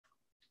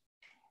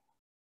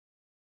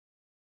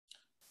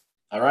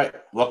All right,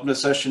 welcome to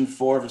session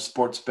 4 of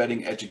Sports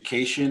Betting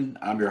Education.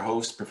 I'm your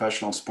host,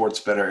 professional sports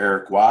bettor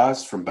Eric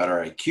Waz from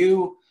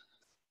BettorIQ.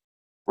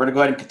 We're going to go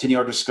ahead and continue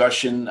our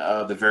discussion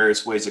of the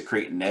various ways to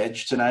create an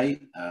edge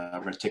tonight. We're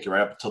going to take you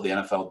right up until the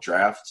NFL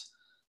draft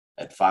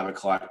at 5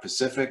 o'clock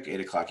Pacific, 8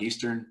 o'clock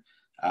Eastern.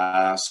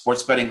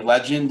 Sports betting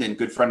legend and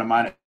good friend of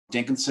mine,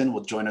 Denkenson,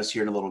 will join us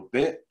here in a little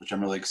bit, which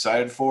I'm really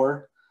excited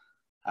for.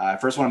 I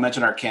first want to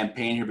mention our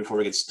campaign here before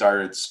we get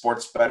started.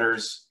 Sports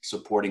bettors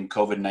supporting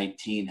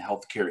COVID-19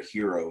 healthcare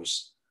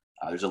heroes.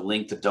 There's a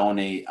link to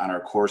donate on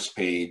our course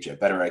page at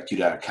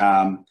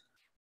BettorIQ.com.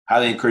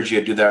 Highly encourage you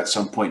to do that at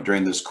some point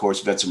during this course.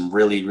 We've had some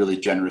really, really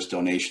generous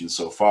donations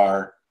so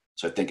far.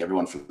 So I thank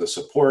everyone for the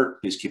support.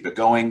 Please keep it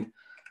going.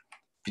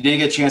 If you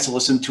didn't get a chance to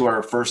listen to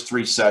our first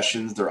 3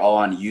 sessions, they're all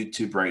on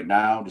YouTube right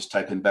now. Just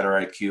type in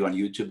BettorIQ on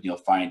YouTube and you'll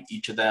find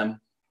each of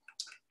them.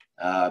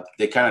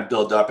 They kind of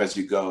build up as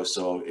you go.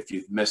 So if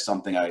you've missed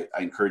something, I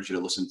encourage you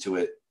to listen to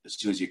it as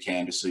soon as you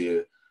can, just so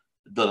you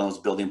build on those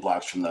building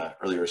blocks from the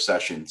earlier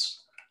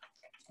sessions.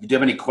 If you do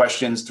have any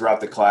questions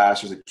throughout the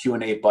class, there's a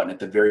Q&A button at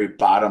the very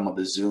bottom of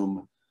the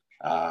Zoom,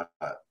 bottom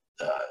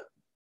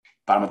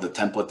of the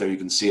template there. You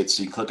can see it.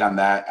 So you click on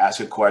that,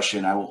 ask a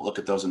question. I won't look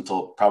at those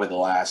until probably the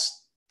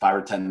last 5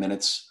 or 10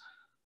 minutes.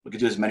 We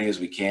can do as many as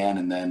we can.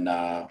 And then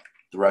the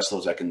rest of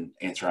those I can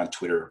answer on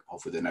Twitter,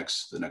 hopefully the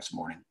next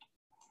morning.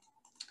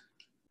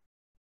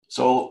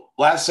 So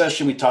last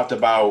session, we talked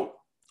about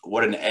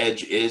what an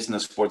edge is in the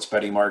sports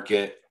betting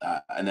market,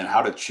 and then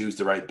how to choose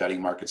the right betting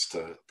markets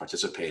to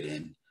participate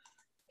in.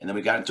 And then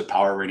we got into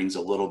power ratings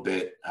a little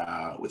bit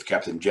with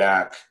Captain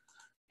Jack.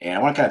 And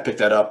I want to kind of pick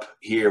that up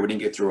here. We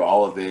didn't get through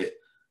all of it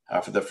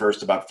for the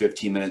first about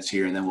 15 minutes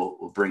here, and then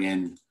we'll bring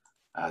in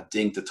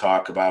Dink to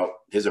talk about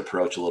his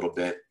approach a little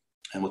bit.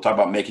 And we'll talk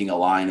about making a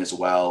line as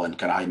well and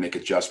kind of how you make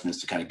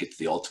adjustments to kind of get to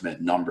the ultimate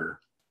number.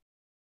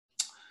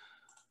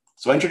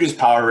 So I introduced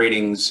power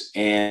ratings,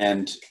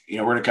 and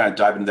we're going to kind of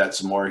dive into that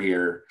some more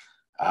here.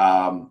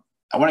 I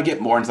want to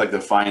get more into like the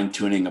fine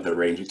tuning of the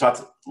range. We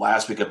talked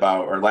last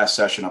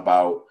session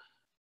about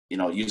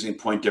using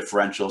point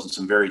differentials and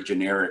some very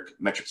generic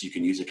metrics you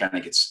can use to kind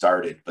of get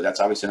started, but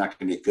that's obviously not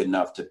going to be good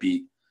enough to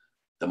beat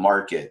the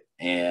market,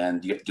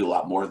 and you have to do a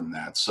lot more than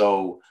that.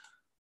 So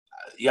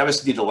you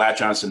obviously need to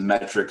latch on some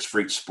metrics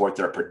for each sport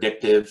that are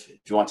predictive.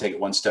 If you want to take it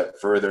one step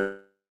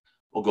further,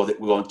 we'll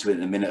go into it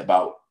in a minute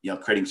about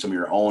creating some of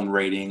your own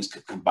ratings,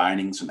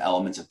 combining some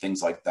elements and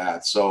things like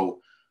that. So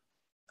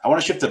I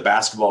want to shift to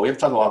basketball. We have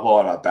talked a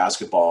lot about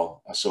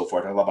basketball so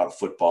far. I talked a lot about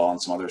football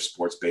and some other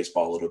sports,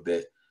 baseball a little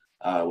bit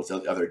with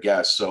other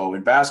guests. So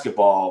in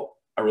basketball,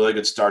 a really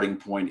good starting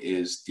point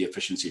is the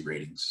efficiency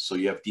ratings. So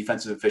you have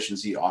defensive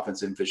efficiency,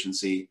 offensive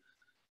efficiency,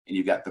 and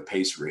you've got the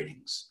pace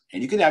ratings.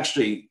 And you can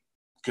actually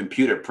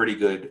compute a pretty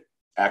good,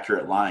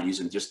 accurate line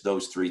using just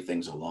those 3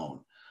 things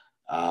alone.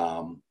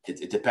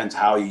 It depends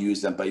how you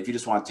use them, but if you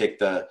just want to take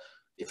the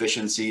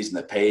efficiencies and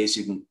the pace,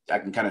 I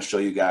can kind of show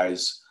you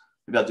guys.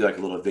 Maybe I'll do like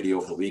a little video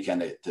over the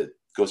weekend to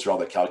go through all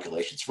the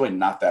calculations. It's really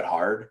not that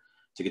hard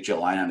to get you a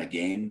line on a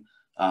game.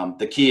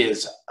 The key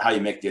is how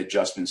you make the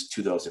adjustments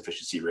to those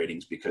efficiency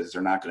ratings, because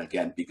they're not going to,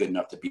 again, be good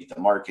enough to beat the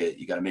market.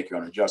 You got to make your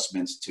own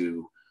adjustments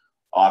to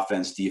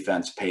offense,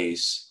 defense,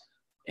 pace,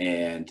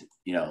 and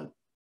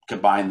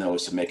combine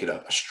those to make it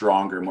a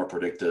stronger, more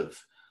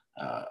predictive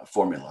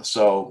formula.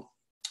 So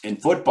in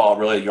football,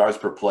 really, yards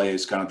per play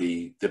is kind of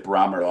the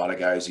barometer a lot of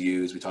guys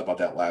use. We talked about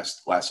that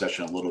last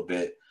session a little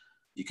bit.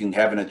 You can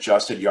have an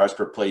adjusted yards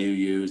per play you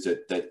use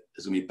that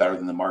is going to be better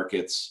than the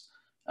markets,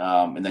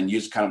 and then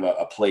use kind of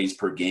a plays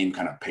per game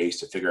kind of pace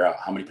to figure out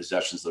how many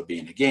possessions there'll be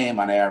in a game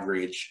on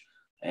average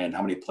and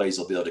how many plays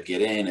they'll be able to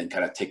get in, and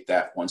kind of take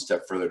that one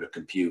step further to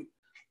compute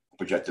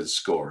projected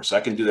score. So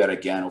I can do that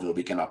again over the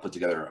weekend. I'll put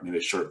together maybe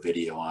a short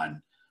video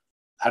on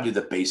how to do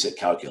the basic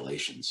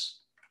calculations.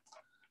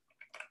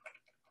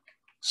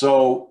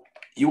 So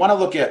you want to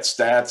look at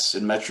stats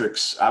and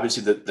metrics,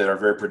 obviously, that are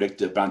very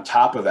predictive. But on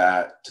top of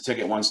that, to take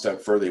it one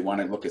step further, you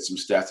want to look at some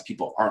stats that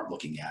people aren't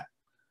looking at.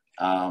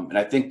 And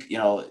I think,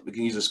 we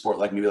can use a sport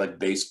like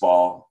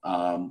baseball.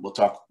 We'll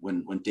talk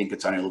when Dink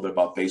gets on a little bit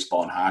about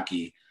baseball and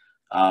hockey.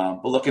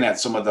 But looking at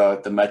some of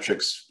the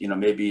metrics,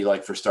 maybe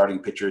like for starting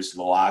pitchers,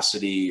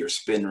 velocity or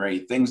spin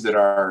rate, things that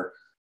are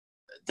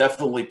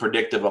definitely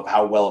predictive of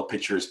how well a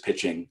pitcher is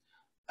pitching,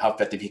 how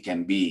effective he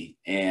can be.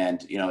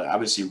 And,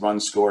 obviously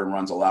runs scored and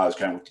runs allowed is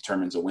kind of what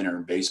determines a winner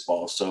in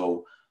baseball.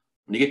 So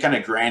when you get kind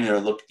of granular,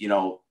 look,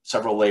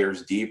 several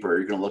layers deeper,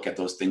 you're going to look at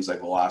those things like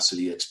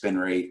velocity, like spin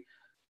rate,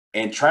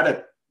 and try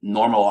to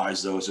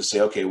normalize those to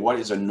say, okay, what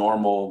is a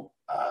normal,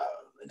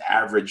 an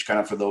average kind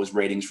of for those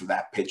ratings for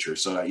that pitcher?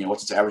 So,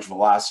 what's its average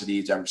velocity,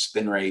 its average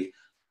spin rate?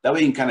 That way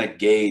you can kind of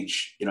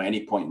gauge,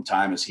 any point in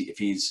time if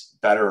he's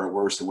better or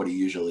worse than what he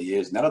usually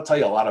is. And that'll tell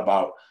you a lot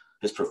about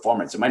his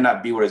performance. It might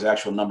not be what his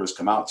actual numbers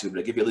come out to, but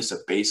it'll give you at least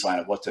a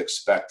baseline of what to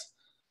expect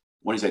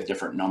when he's at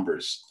different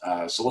numbers.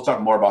 So we'll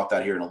talk more about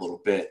that here in a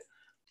little bit.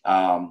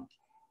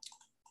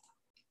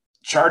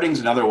 Charting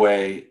is another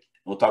way.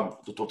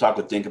 we'll talk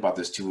with Dink about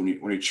this too. When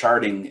you're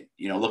charting,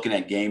 looking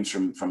at games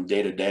from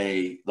day to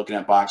day, looking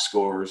at box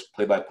scores,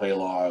 play-by-play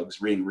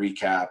logs, reading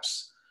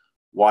recaps,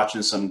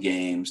 watching some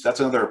games. That's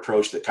another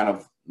approach that kind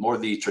of more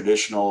the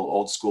traditional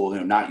old school,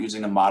 not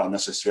using a model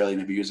necessarily,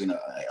 maybe using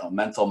a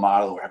mental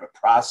model or have a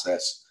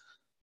process.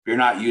 You're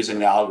not using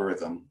the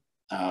algorithm,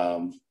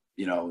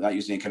 not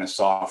using any kind of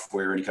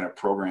software, any kind of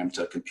program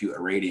to compute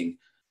a rating.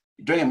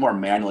 You're doing it more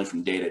manually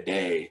from day to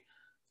day.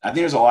 I think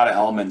there's a lot of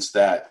elements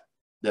that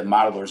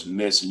modelers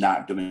miss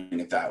not doing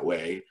it that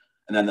way.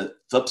 And then the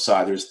flip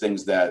side, there's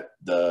things that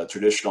the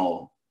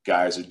traditional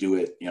guys who do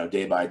it,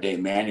 day by day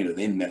manually,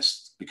 they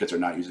miss because they're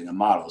not using a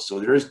model. So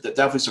there is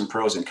definitely some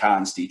pros and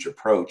cons to each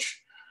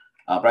approach.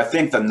 But I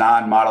think the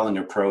non-modeling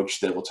approach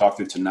that we'll talk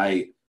through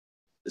tonight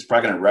is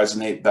probably going to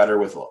resonate better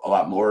with a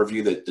lot more of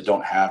you that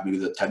don't have maybe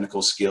the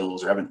technical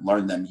skills or haven't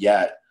learned them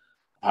yet,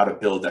 how to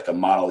build like a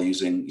model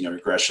using,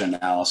 regression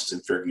analysis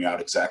and figuring out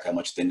exactly how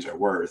much things are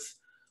worth.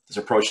 This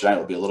approach tonight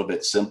will be a little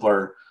bit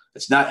simpler.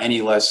 It's not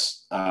any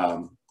less,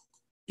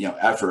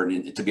 effort.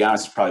 And to be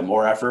honest, it's probably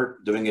more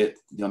effort doing it,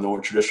 the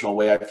more traditional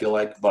way, I feel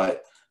like.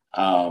 But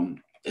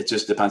it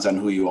just depends on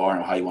who you are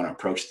and how you want to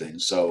approach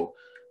things. So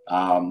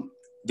the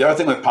other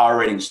thing with power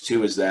ratings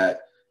too is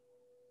that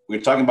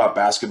we're talking about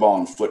basketball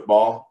and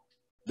football.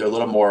 They're a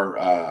little more,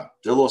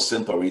 they're a little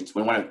simpler. When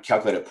we want to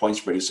calculate a point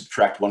spread, you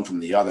subtract one from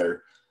the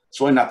other. It's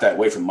really not that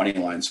way for money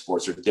line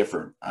sports. They're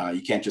different.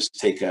 You can't just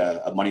take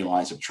a money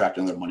line, subtract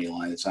another money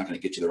line. It's not going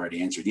to get you the right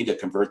answer. You need to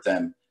convert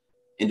them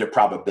into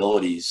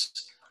probabilities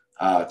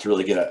to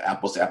really get an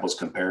apples to apples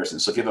comparison.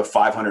 So if you have a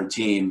 500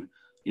 team,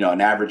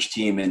 an average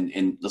team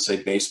in let's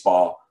say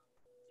baseball,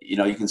 you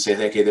can say,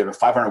 okay, they have a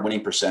 500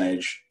 winning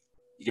percentage.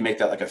 You can make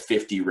that like a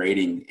 50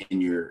 rating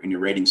in your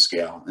rating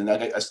scale. And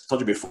like I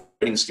told you before,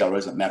 rating scale really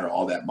doesn't matter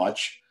all that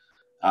much.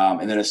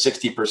 And then a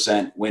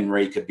 60% win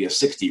rate could be a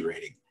 60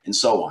 rating, and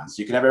so on.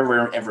 So you can have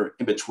ever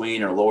in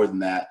between or lower than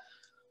that.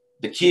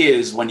 The key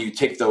is when you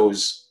take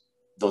those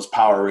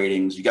power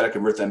ratings, you got to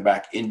convert them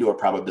back into a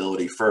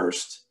probability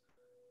first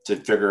to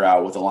figure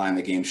out what the line of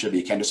the game should be.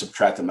 You can't just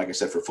subtract them. Like I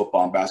said, for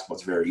football and basketball,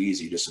 it's very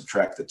easy. You just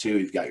subtract the two.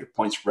 You've got your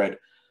point spread.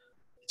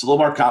 It's a little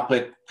more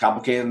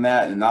complicated than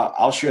that. And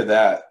I'll share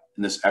that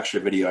in this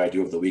extra video I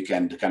do over the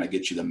weekend to kind of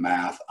get you the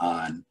math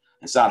on.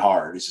 It's not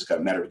hard. It's just got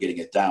a matter of getting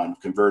it down,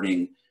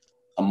 converting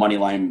a money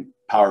line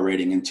power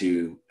rating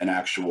into an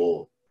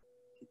actual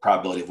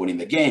probability of winning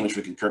the game, which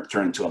we can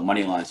turn into a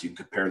money line. So you can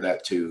compare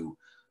that to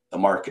the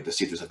market to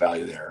see if there's a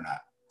value there or not.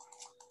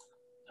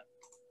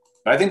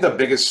 But I think the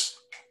biggest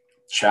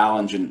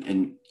challenge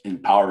in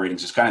power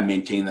ratings is kind of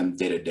maintaining them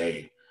day to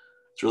day.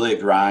 It's really a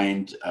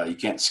grind. You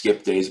can't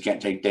skip days. You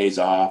can't take days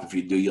off. If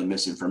you do, you'll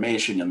miss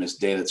information. You'll miss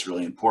data that's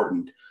really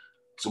important.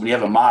 So when you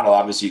have a model,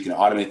 obviously you can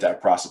automate that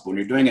process. But when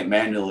you're doing it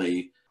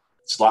manually,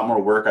 it's a lot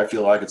more work. I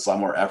feel like it's a lot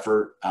more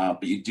effort,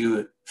 but you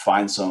do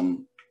find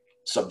some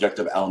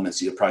subjective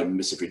elements you'll probably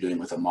miss if you're doing it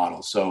with a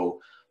model. So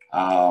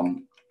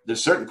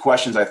there's certain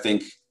questions I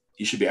think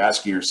you should be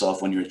asking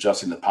yourself when you're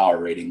adjusting the power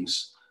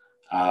ratings.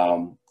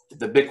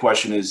 The big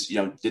question is,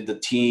 did the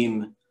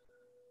teams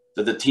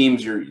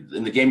you're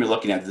in the game you're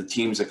looking at, did the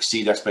teams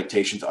exceed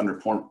expectations,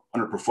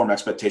 underperform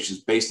expectations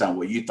based on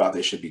what you thought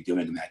they should be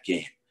doing in that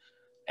game?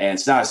 And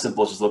it's not as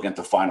simple as just looking at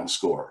the final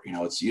score.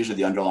 It's usually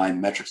the underlying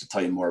metrics that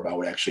tell you more about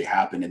what actually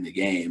happened in the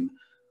game,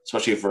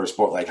 especially for a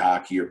sport like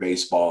hockey or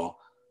baseball.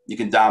 You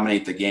can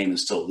dominate the game and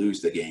still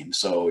lose the game.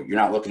 So you're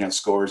not looking at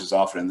scores as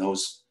often in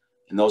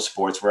those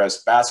sports,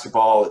 whereas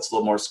basketball, it's a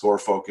little more score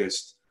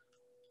focused.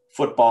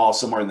 Football,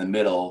 somewhere in the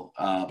middle,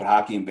 but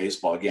hockey and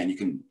baseball, again, you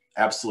can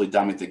absolutely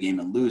dominate the game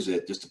and lose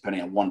it just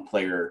depending on one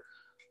player,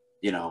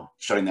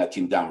 shutting that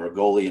team down. Where a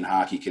goalie in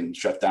hockey can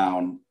shut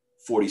down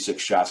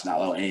 46 shots, not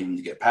allow anything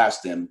to get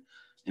past him.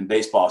 In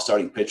baseball, a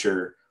starting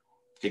pitcher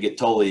could get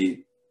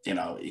totally,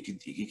 he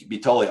could be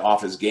totally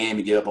off his game.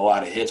 He give up a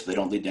lot of hits, but they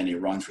don't lead to any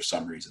runs for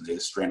some reason. They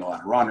just strand a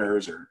lot of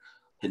runners or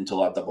hit into a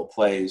lot of double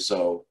plays.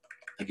 So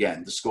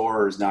again, the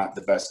score is not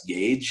the best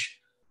gauge.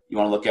 You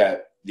want to look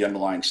at the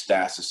underlying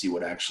stats to see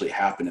what actually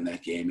happened in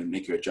that game and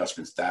make your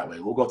adjustments that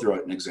way. We'll go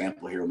through an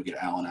example here when we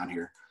get Alan on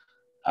here.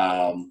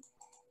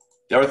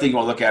 The other thing you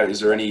want to look at is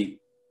there any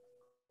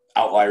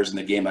outliers in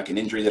the game, like an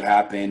injury that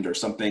happened or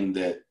something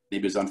that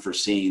maybe is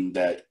unforeseen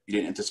that you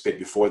didn't anticipate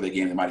before the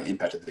game that might have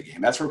impacted the game.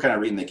 That's where kind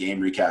of reading the game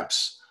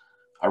recaps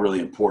are really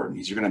important,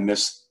 because you're going to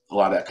miss a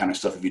lot of that kind of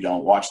stuff if you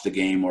don't watch the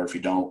game, or if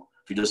you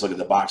just look at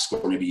the box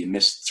score, maybe you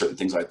missed certain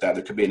things like that.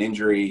 There could be an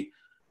injury.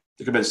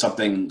 There could have been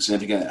something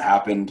significant that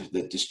happened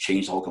that just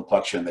changed the whole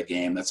complexion of the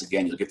game. That's,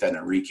 again, you'll get that in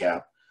a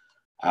recap.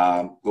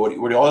 What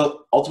you're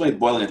ultimately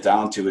boiling it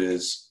down to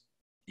is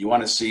you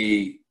want to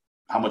see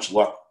how much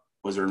luck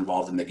was there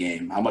involved in the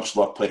game, how much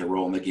luck played a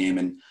role in the game.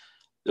 And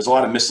there's a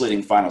lot of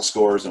misleading final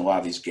scores in a lot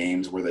of these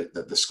games where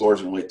the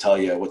scores don't really tell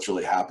you what's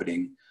really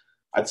happening.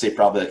 I'd say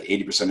probably like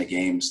 80% of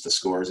games, the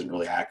score isn't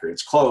really accurate.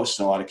 It's close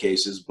in a lot of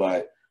cases,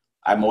 but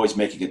I'm always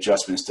making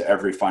adjustments to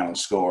every final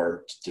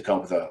score to come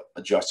up with an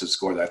adjusted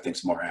score that I think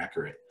is more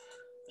accurate.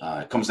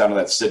 It comes down to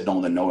that signal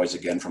and the noise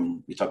again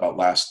from we talked about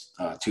last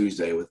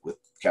Tuesday with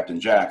Captain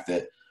Jack,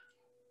 that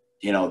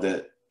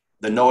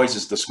the noise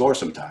is the score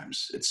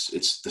sometimes.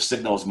 It's the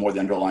signals more the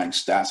underlying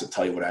stats that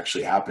tell you what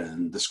actually happened.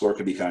 And the score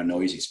could be kind of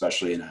noisy,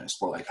 especially in a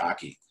sport like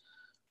hockey.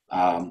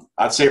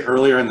 I'd say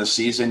earlier in the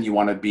season, you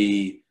want to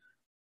be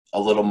a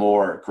little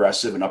more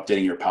aggressive in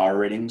updating your power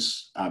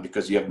ratings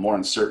because you have more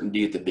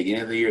uncertainty at the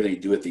beginning of the year than you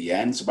do at the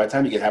end. So by the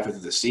time you get halfway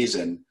through the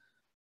season,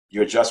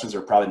 your adjustments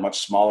are probably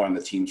much smaller on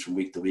the teams from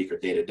week to week or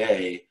day to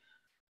day.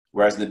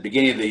 Whereas in the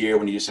beginning of the year,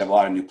 when you just have a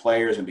lot of new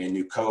players and be a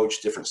new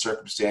coach, different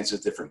circumstances,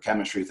 different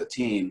chemistry with the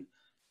team,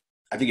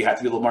 I think you have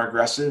to be a little more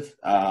aggressive.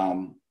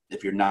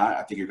 If you're not,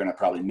 I think you're going to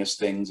probably miss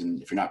things. And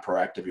if you're not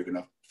proactive, you're going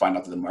to find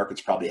out that the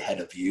market's probably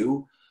ahead of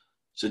you.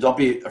 So don't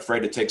be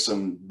afraid to take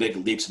some big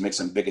leaps and make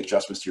some big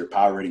adjustments to your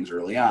power ratings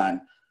early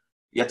on.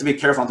 You have to be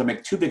careful not to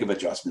make too big of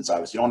adjustments,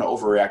 obviously. You don't want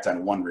to overreact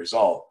on one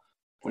result.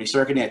 When you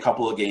start getting a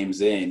couple of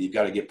games in, you've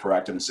got to get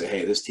proactive and say,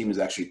 hey, this team is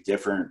actually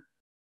different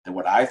than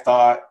what I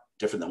thought,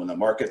 different than what the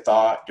market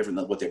thought, different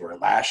than what they were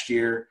last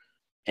year.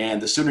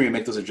 And the sooner you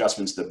make those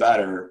adjustments, the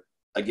better.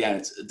 Again,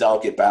 it's a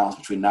delicate balance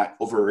between not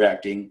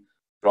overreacting,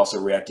 but also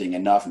reacting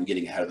enough and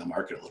getting ahead of the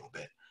market a little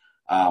bit.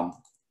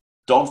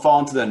 Don't fall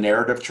into the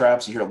narrative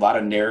traps. You hear a lot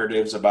of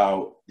narratives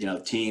about,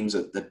 teams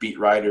that beat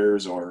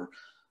writers or,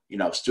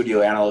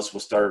 studio analysts will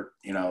start,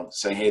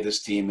 saying, hey,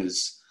 this team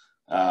is,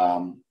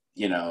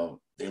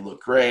 they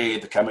look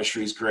great. The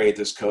chemistry is great.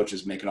 This coach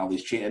is making all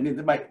these changes. I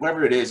mean,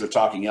 whatever it is, they're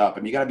talking up. I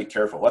mean, you got to be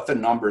careful. Let the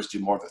numbers do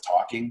more of the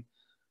talking.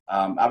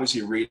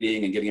 Obviously,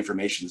 reading and getting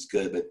information is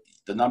good, but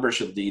the numbers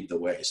should lead the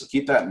way. So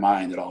keep that in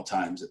mind at all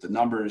times, that the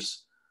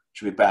numbers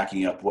should be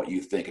backing up what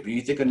you think. If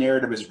you think a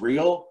narrative is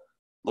real,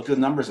 look at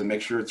the numbers and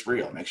make sure it's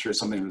real. Make sure it's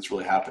something that's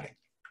really happening.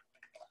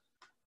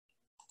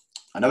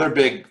 Another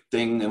big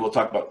thing, and we'll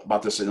talk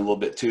about this in a little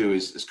bit too,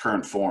 is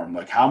current form.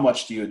 Like, how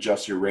much do you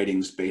adjust your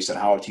ratings based on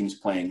how a team's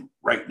playing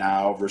right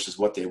now versus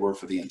what they were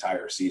for the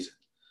entire season?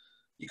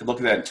 You can look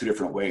at that in two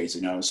different ways.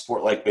 In a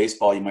sport like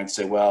baseball, you might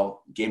say,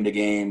 well, game to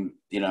game,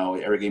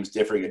 every game's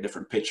different, you get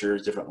different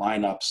pitchers, different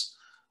lineups.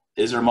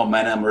 Is there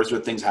momentum, or is there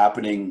things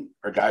happening?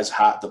 Are guys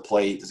hot at the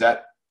plate? Does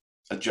that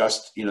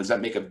adjust, does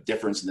that make a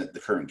difference in the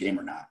current game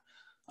or not?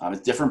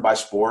 It's different by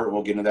sport.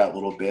 We'll get into that a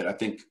little bit. I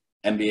think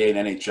NBA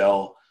and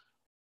NHL,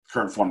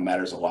 current form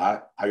matters a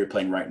lot. How you're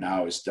playing right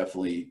now is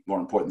definitely more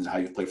important than how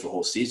you've played for the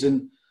whole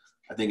season.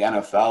 I think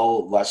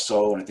NFL less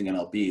so, and I think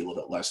MLB a little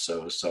bit less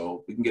so.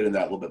 So we can get into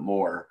that a little bit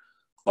more,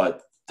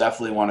 but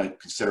definitely want to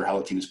consider how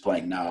the team is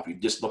playing now. If you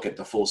just look at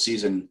the full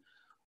season,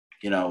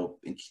 and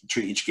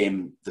treat each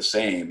game the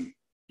same,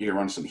 you're going to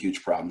run into some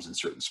huge problems in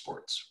certain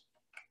sports.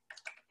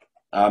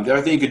 The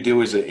other thing you could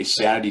do is a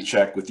sanity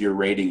check with your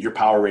rating, your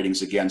power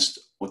ratings against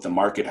what the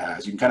market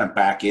has. You can kind of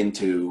back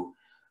into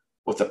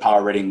what the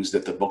power ratings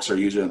that the books are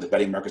using and the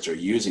betting markets are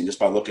using just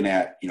by looking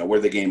at, where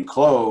the game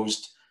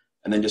closed,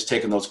 and then just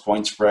taking those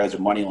point spreads or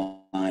money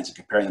lines and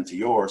comparing them to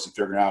yours and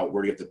figuring out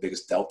where do you have the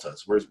biggest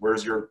deltas.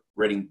 Where's your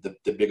rating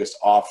the biggest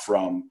off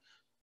from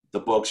the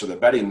books or the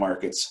betting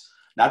markets?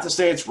 Not to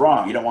say it's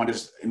wrong. You don't want to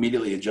just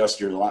immediately adjust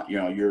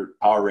your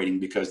power rating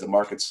because the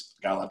market's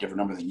got a lot different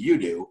number than you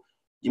do.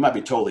 You might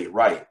be totally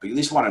right, but you at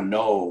least want to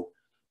know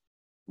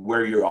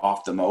where you're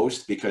off the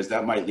most, because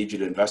that might lead you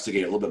to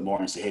investigate a little bit more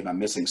and say, hey, I'm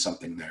missing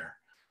something there.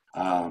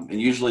 And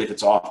usually if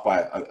it's off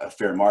by a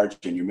fair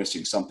margin, you're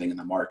missing something in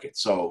the market.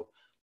 So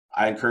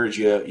I encourage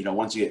you,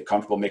 once you get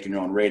comfortable making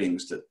your own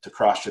ratings, to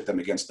cross-check them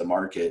against the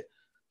market,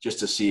 just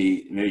to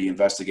see, maybe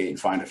investigate and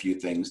find a few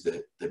things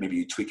that maybe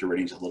you tweak your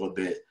ratings a little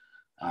bit.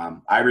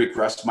 I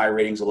regress my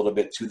ratings a little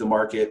bit to the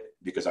market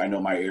because I know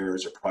my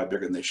errors are probably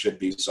bigger than they should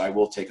be. So I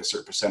will take a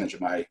certain percentage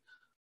of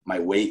my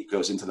weight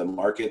goes into the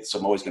market. So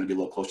I'm always going to be a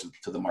little closer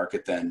to the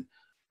market than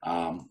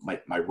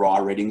my raw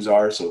ratings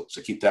are. So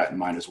keep that in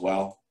mind as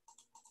well.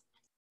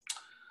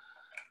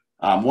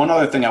 One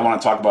other thing I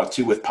want to talk about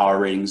too with power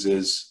ratings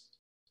is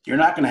you're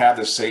not going to have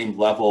the same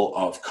level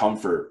of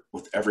comfort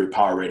with every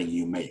power rating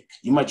you make.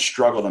 You might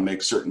struggle to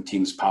make certain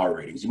teams' power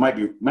ratings. You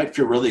might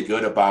feel really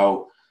good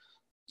about,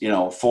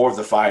 4 of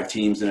the 5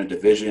 teams in a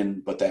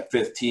division, but that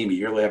 5th team,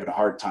 you're really having a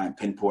hard time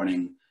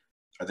pinpointing,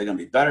 are they going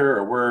to be better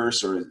or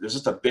worse? Or there's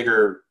just a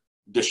bigger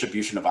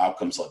distribution of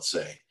outcomes, let's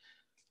say.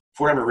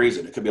 For whatever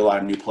reason, it could be a lot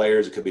of new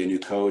players. It could be a new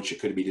coach. It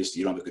could be just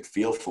you don't have a good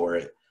feel for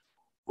it.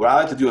 What I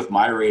like to do with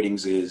my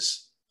ratings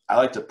is I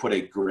like to put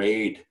a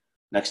grade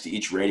next to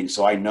each rating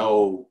so I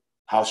know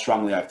how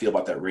strongly I feel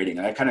about that rating.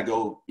 And I kind of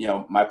go,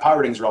 my power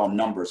ratings are all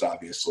numbers,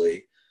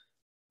 obviously.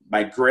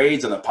 My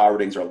grades on the power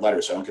ratings are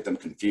letters, so I don't get them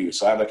confused.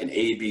 So I have like an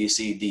A, B,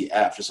 C, D,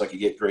 F, just like you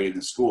get graded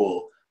in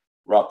school,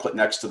 where I'll put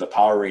next to the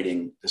power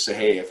rating to say,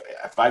 hey,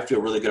 if I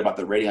feel really good about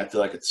the rating, I feel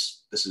like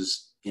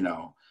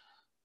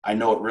I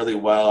know it really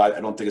well. I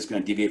don't think it's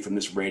going to deviate from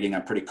this rating.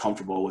 I'm pretty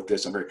comfortable with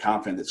this. I'm very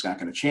confident it's not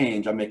going to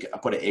change. I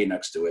put an A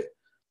next to it.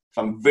 If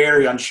I'm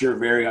very unsure,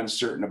 very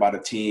uncertain about a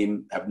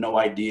team, have no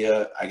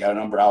idea, I got a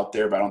number out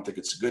there, but I don't think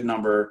it's a good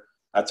number,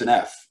 that's an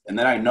F. And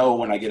then I know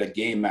when I get a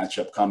game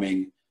matchup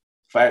coming,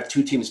 if I have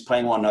 2 teams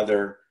playing one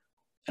another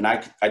and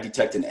I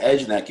detect an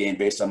edge in that game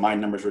based on my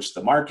numbers versus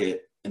the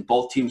market, and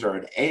both teams are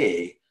an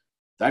A,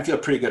 then I feel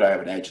pretty good I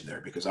have an edge there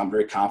because I'm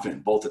very confident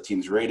in both the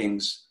teams'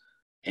 ratings.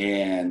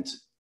 and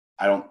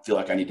I don't feel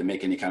like I need to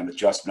make any kind of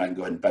adjustment, I can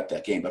go ahead and bet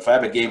that game. But if I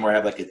have a game where I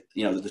have like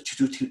the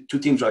two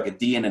teams are like a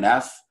D and an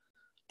F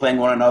playing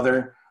one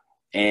another,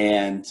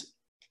 and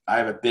I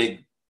have a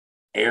big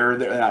error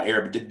there, not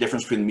error, but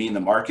difference between me and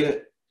the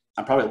market,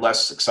 I'm probably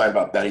less excited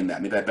about betting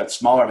that. Maybe I bet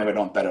smaller, maybe I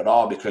don't bet at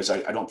all because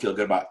I don't feel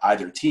good about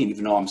either team,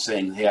 even though I'm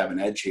saying, hey, I have an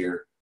edge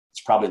here.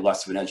 It's probably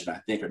less of an edge than I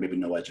think, or maybe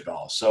no edge at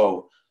all.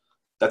 So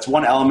that's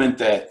one element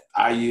that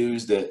I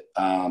use that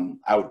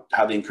I would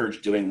highly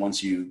encourage doing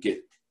once you get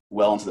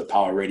well into the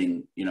power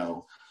rating,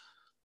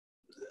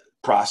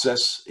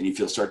 process, and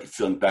you start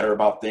feeling better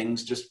about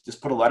things.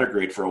 Just put a letter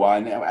grade for a while.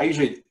 And I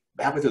usually,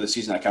 halfway through the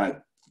season, I kind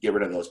of get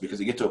rid of those because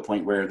they get to a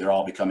point where they're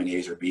all becoming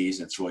A's or B's,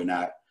 and it's really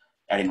not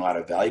adding a lot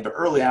of value. But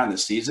early on in the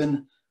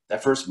season,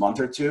 that first month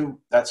or two,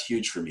 that's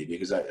huge for me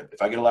because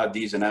if I get a lot of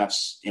D's and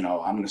F's, I'm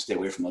going to stay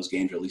away from those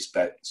games or at least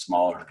bet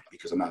smaller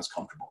because I'm not as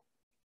comfortable.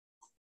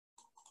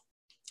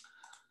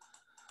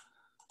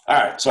 All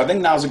right, so I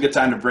think now is a good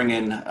time to bring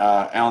in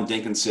Alan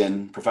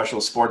Denkenson, professional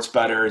sports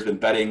bettor. He's been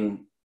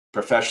betting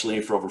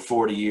professionally for over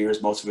 40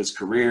 years, most of his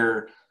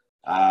career.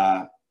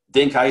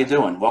 Dink, how you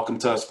doing? Welcome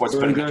to Sports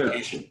Betting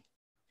Education.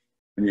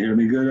 Can you hear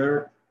me good,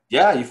 Eric?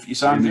 Yeah, you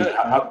sound good.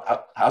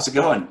 How's it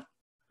going?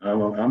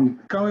 Well,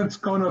 it's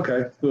going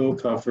okay. A little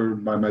tougher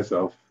by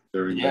myself.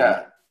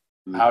 Yeah.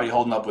 How are you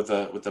holding up with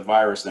the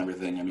virus and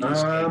everything? I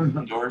mean,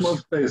 indoors?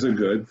 Most days are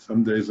good.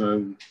 Some days I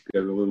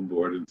get a little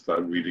bored and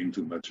start reading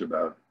too much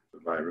about the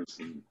virus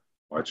and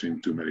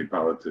watching too many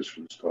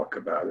politicians talk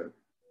about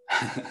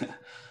it.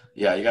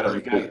 Yeah, you got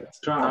to.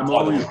 I'm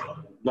always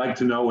like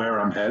to know where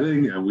I'm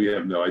heading, and we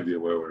have no idea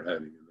where we're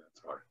heading, and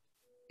that's hard.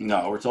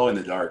 No, we're totally in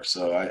the dark.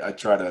 So I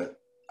definitely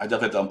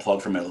have to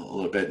unplug from it a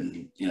little bit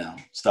and,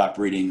 stop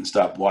reading,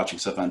 stop watching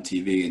stuff on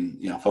TV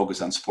and,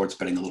 focus on sports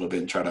betting a little bit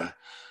and try to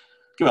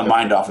get my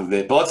mind off of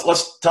it. But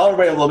let's tell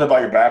everybody a little bit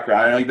about your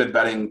background. I know you've been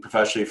betting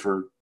professionally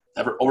for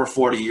over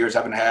 40 years,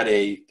 haven't had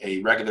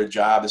a regular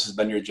job. This has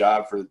been your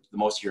job for the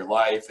most of your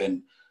life.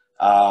 And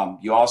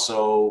you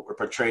also were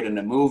portrayed in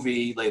a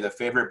movie, Lay the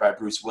Favorite by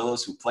Bruce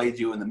Willis, who played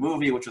you in the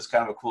movie, which was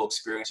kind of a cool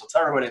experience. So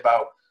tell everybody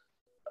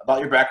about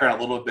your background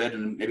a little bit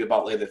and maybe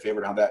about Lay the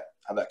Favorite, how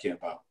that came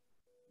about.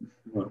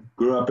 Well,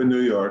 grew up in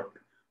New York.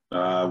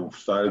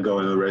 Started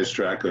going to the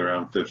racetrack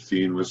around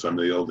 15 with some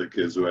of the older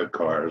kids who had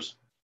cars.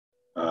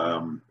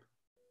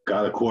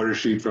 Got a quarter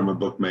sheet from a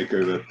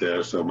bookmaker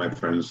there, so my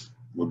friends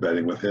were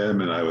betting with him,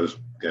 and I was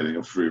getting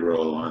a free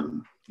roll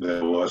on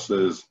their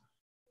losses.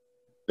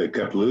 They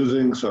kept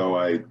losing, so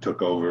I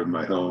took over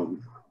my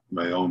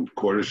own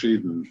quarter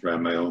sheet and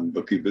ran my own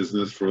bookie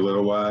business for a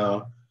little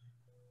while.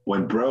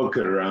 Went broke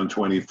at around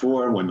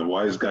 24 when the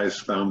wise guys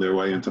found their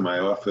way into my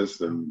office,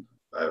 and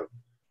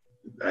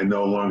I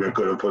no longer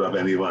could have put up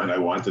any line I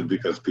wanted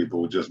because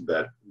people would just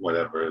bet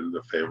whatever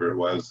the favorite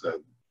was.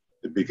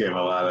 It became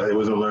it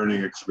was a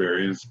learning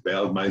experience.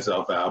 Bailed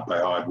myself out by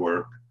hard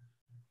work.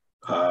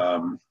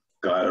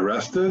 Got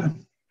arrested.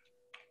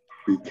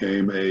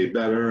 Became a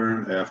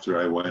bettor after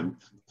I went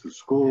to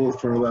school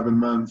for 11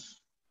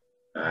 months.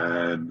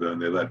 And then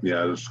they let me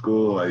out of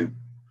school. I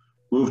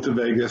moved to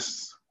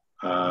Vegas,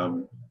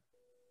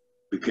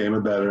 became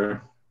a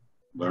bettor.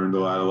 Learned a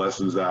lot of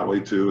lessons that way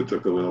too. It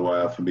took a little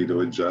while for me to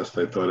adjust.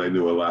 I thought I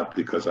knew a lot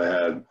because I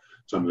had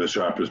some of the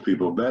sharpest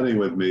people betting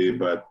with me,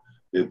 but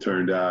it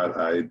turned out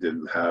I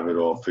didn't have it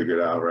all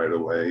figured out right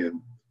away, and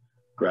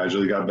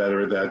gradually got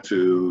better at that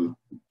too.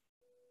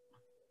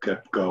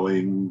 Kept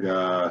going.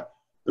 The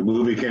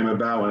movie came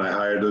about when I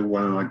hired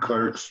one of my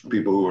clerks,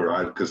 people who were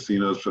at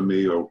casinos for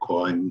me or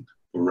calling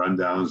for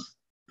rundowns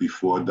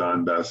before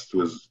Don Best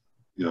was,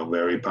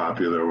 very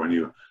popular, when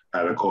you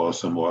had to call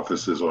some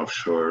offices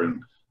offshore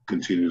and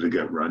continue to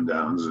get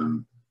rundowns.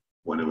 And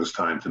when it was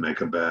time to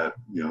make a bet,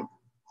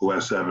 who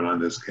has 7 on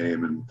this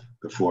game? And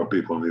the 4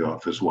 people in the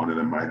office, one of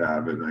them might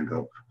have it. And I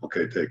go,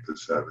 okay, take the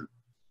 7.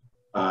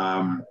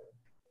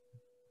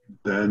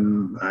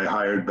 Then I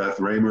hired Beth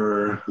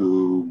Raymer,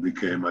 who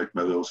became like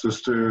my little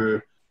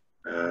sister.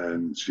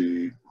 And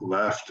she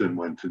left and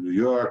went to New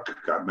York,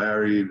 got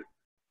married,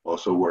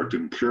 also worked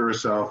in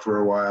Curacao for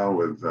a while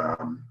with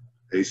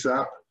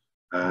ASAP.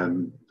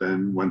 And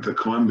then went to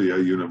Columbia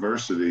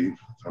University.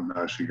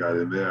 Somehow she got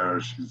in there.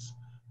 She's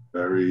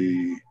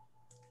very,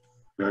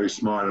 very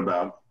smart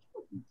about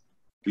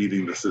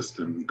beating the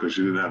system because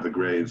she didn't have the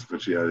grades,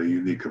 but she had a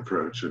unique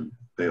approach, and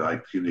they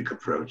liked unique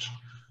approach.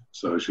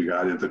 So she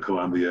got into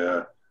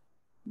Columbia,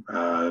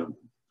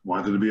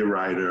 wanted to be a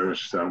writer.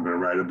 She said, I'm going to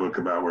write a book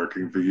about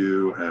working for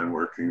you and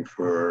working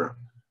for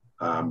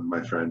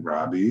my friend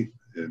Robbie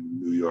in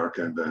New York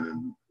and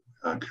then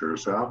in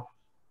Curacao.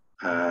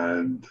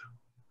 And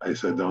I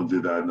said, don't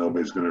do that.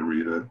 Nobody's going to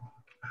read it.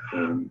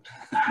 And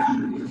she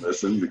didn't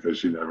listen because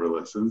she never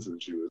listens,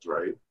 and she was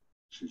right.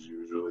 She's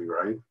usually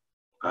right.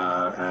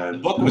 And the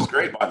book was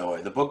great, by the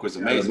way. The book was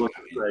amazing. The book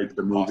was great.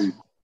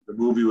 The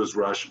movie was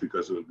rushed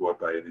because it was bought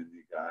by an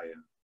indie guy,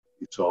 and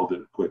he sold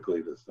it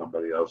quickly to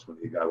somebody else when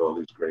he got all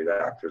these great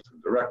actors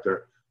and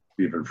director.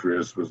 Stephen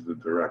Frears was the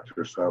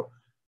director. So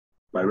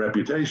by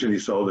reputation, he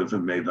sold it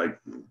and made like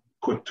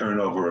quick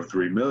turnover of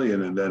 $3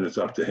 million, and then it's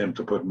up to him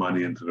to put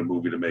money into the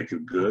movie to make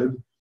it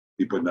good.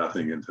 He put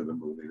nothing into the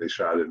movie. They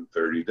shot it in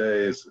 30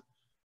 days. It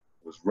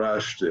was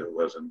rushed. It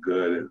wasn't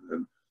good.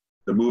 And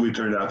the movie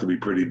turned out to be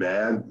pretty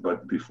bad,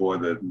 but before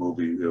the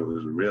movie, it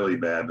was really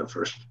bad the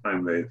first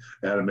time. They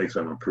had to make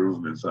some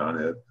improvements on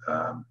it.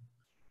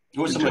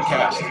 Who was some of the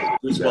cast?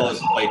 Bruce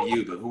Willis played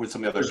you, but who were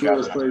some of the other Bruce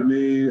Willis cast? played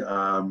me.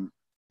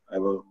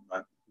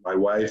 My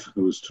wife,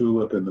 who was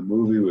Tulip in the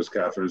movie, was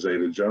Catherine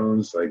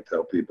Zeta-Jones. I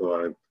tell people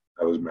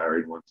I was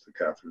married once to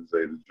Catherine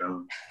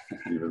Zeta-Jones,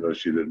 even though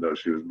she didn't know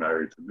she was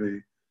married to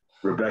me.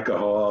 Rebecca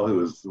Hall, who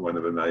was one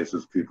of the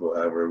nicest people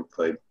ever,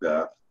 played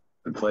Beth,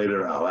 and played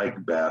her. I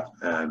like Beth,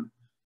 and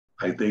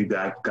I think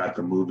that got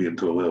the movie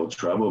into a little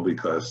trouble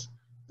because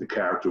the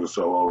character was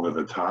so over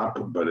the top.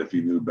 But if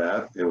you knew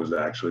Beth, it was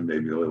actually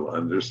maybe a little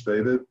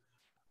understated.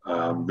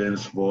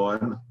 Vince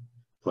Vaughn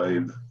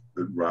played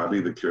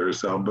Robbie, the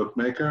Curacao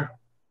bookmaker.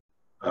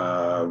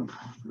 And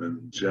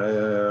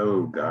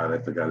Joe, God, I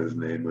forgot his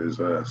name. Was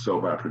a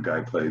soap opera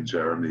guy played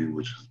Jeremy,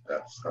 which is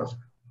Beth's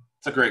husband.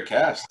 It's a great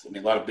cast. I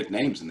mean, a lot of big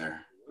names in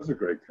there. It was a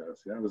great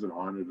cast. Yeah, it was an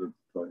honor to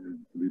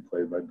be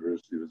played by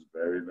Bruce. He was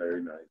very,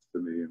 very nice to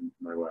me and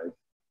my wife.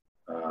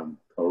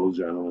 Total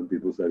gentleman.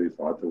 People said he's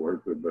hard to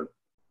work with, but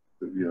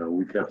you know,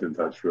 we kept in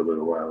touch for a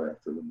little while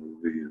after the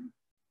movie, and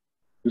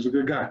he was a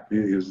good guy.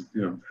 He was,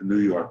 you know, in New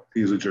York.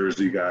 He's a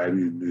Jersey guy.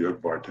 He was a New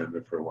York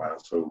bartender for a while,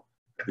 so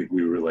I think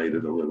we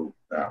related a little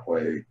that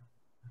way.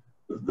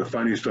 The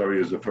funny story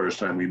is the first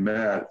time we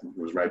met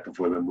was right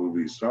before the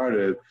movie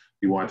started.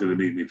 He wanted to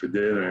meet me for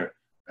dinner,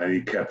 and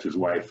he kept his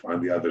wife on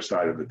the other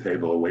side of the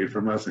table away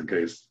from us in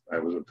case I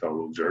was a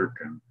total jerk.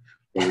 And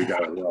when we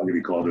got along,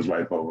 he called his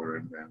wife over,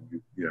 and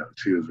you know,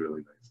 she was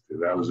really nice too.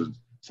 That was his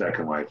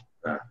second wife,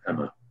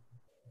 Emma.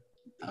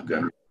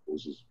 Okay.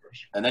 Was his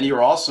first. And then you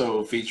were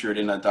also featured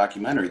in a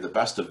documentary, The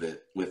Best of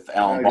It, with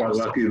Alan. I got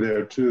lucky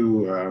there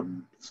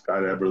too.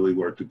 Scott Eberly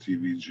worked at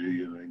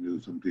TVG, and I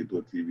knew some people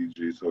at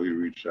TVG, so he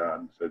reached out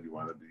and said, "You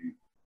want to be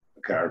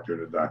a character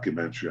in a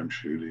documentary I'm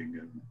shooting?"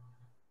 And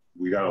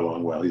we got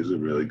along well. He's a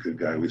really good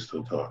guy. We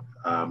still talk.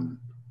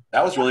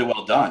 That was really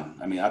well done.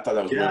 I mean, I thought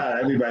that was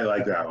everybody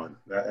liked that one.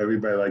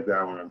 Everybody liked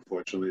that one.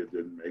 Unfortunately, it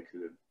didn't make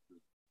it,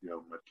 you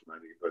know, much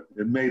money, but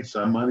it made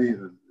some money,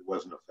 and it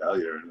wasn't a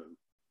failure. And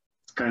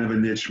it's kind of a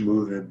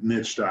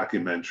niche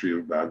documentary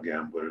about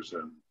gamblers,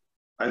 and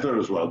I thought it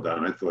was well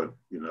done. I thought,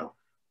 you know,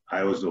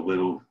 I was a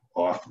little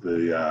off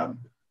the.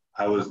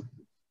 I was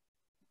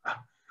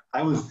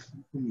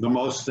the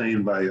most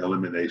sane by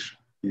elimination.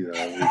 You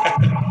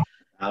know,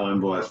 Alan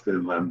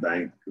Boston, Len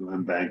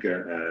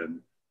Banker,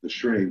 and The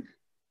Shrink.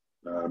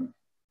 And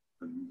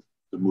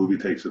the movie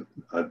takes a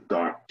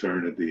dark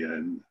turn at the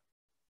end.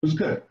 It was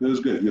good. It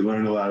was good. You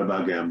learn a lot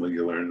about gambling.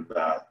 You learn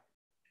about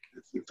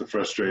it's a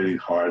frustrating,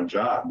 hard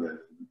job.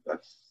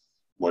 That's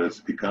what it's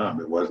become.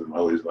 It wasn't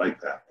always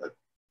like that, but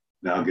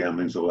now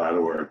gambling's a lot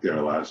of work. There are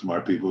a lot of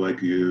smart people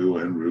like you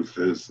and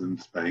Rufus and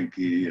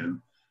Spanky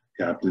and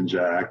Captain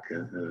Jack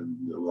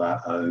and a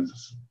lot.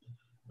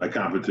 My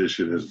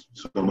competition is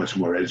so much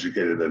more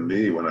educated than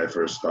me when I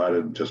first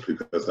started, just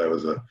because I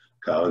was a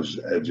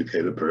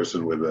college-educated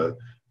person with a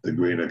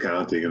degree in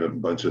accounting and a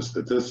bunch of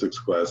statistics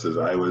classes.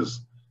 I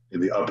was in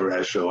the upper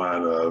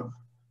echelon of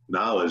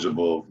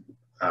knowledgeable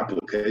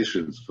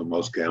applications. For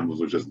most gamblers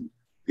were just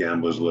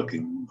gamblers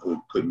looking who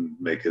couldn't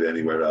make it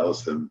anywhere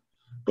else, and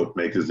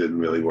bookmakers didn't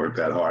really work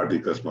that hard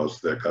because most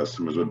of their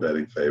customers were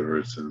betting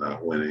favorites and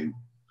not winning.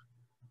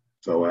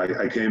 So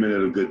I came in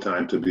at a good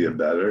time to be a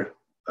bettor.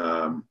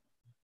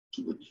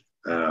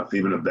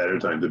 Even a better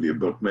time to be a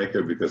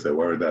bookmaker because there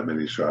weren't that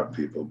many sharp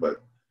people.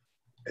 But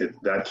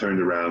that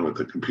turned around with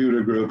the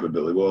computer group and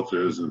Billy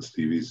Walters and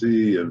Stevie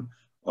Z and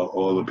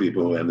all the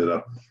people who ended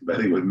up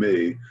betting with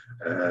me.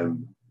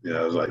 And you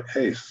know, I was like,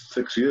 hey,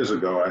 6 years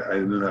ago, I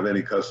didn't have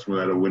any customer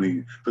that are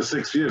winning. For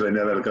 6 years, I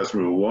never had a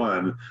customer who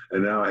won.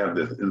 And now I have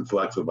this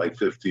influx of like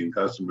 15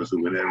 customers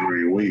who win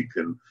every week.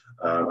 And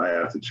I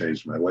have to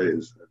change my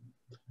ways and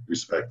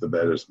respect the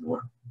bettors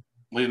more.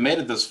 We've made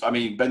it this. I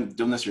mean, you've been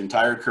doing this your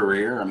entire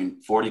career. I mean,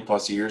 40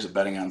 plus years of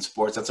betting on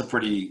sports. That's a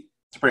pretty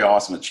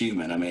awesome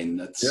achievement. I mean,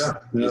 that's yeah.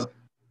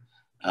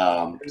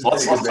 So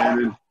let's talk.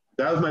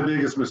 That was my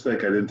biggest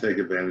mistake. I didn't take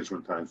advantage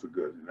when times were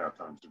good, and now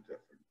times are different.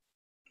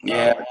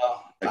 Yeah,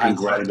 I can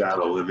grind out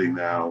a living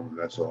now.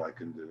 That's all I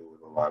can do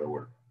with a lot of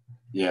work.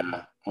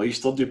 Yeah, well, you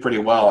still do pretty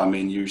well. I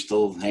mean, you're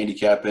still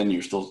handicapping.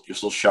 You're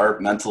still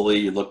sharp mentally.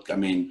 You look. I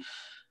mean,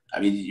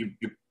 you're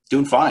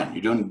doing fine.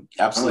 You're doing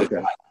absolutely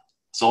fine.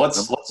 So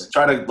let's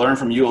try to learn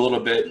from you a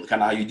little bit,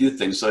 kind of how you do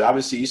things. So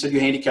obviously, you said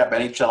you handicap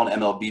NHL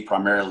and MLB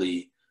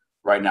primarily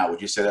right now.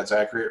 Would you say that's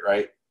accurate?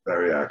 Right?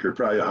 Very accurate.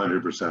 Probably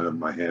 100% of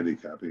my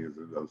handicapping is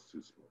in those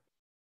two sports.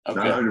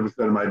 Okay. Not 100%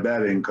 of my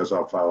betting because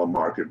I'll follow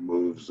market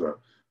moves or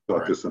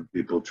talk to some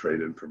people, trade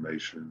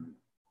information.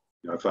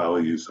 You know, I follow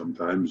you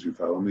sometimes. You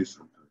follow me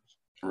sometimes.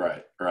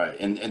 Right.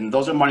 And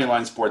those are money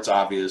line sports,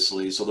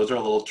 obviously. So those are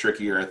a little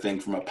trickier, I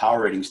think, from a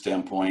power rating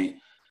standpoint.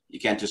 You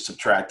can't just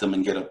subtract them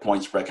and get a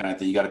point spread kind of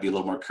thing. You got to be a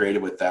little more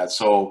creative with that.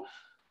 So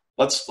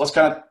let's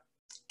kind of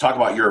talk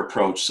about your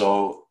approach.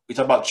 So we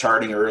talked about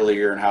charting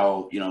earlier and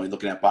how,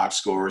 looking at box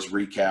scores,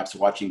 recaps,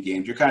 watching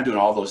games, you're kind of doing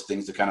all those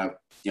things to kind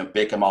of,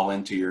 bake them all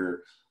into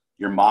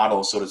your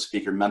model, so to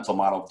speak, your mental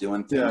model of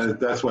doing things. Yeah,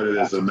 that's what it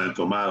is, a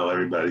mental model.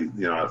 Everybody,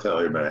 I'll tell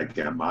everybody I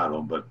can't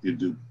model, but you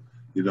do,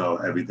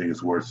 everything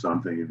is worth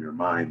something in your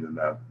mind, and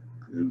that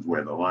is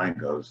where the line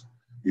goes.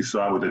 You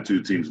saw with the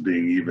two teams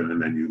being even,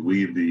 and then you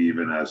leave the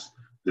even as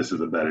this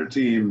is a better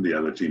team, the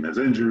other team has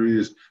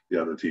injuries,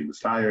 the other team is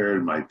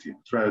tired, my team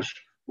is fresh.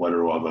 What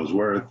are all those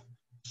worth?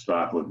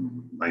 Stop with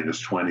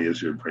 -20 as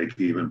your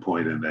break-even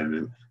point, and then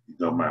you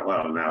go,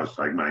 well, now it's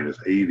like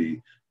 -80.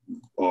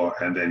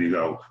 And then you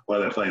go, well,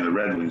 they're playing the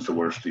Red Wings, the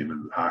worst team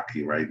in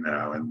hockey right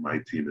now, and my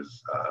team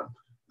is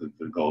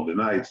the Golden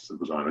Knights. It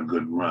was on a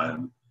good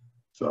run.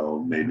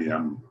 So maybe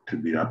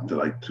could be up to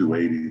like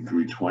 280,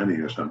 320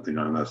 or something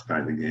on those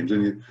kind of games.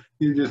 And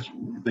you just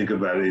think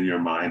about it in your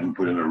mind and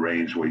put in a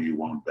range where you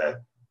won't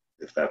bet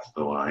if that's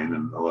the line.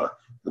 And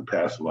to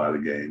pass a lot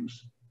of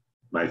games,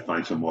 might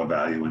find some more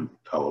value in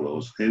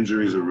totals.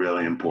 Injuries are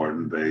really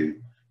important.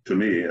 To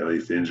me, at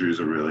least, injuries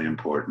are really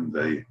important.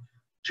 They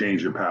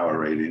change your power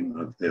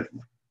rating.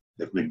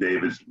 If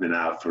McDavid's been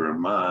out for a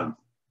month,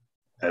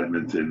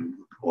 Edmonton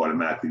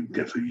automatically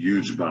gets a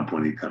huge bump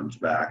when he comes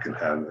back and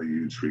have a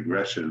huge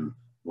regression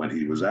when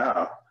he was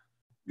out.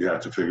 You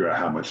have to figure out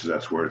how much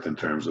that's worth in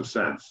terms of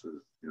cents.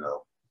 Is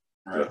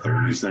it a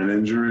 30-cent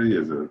injury?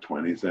 Is it a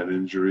 20-cent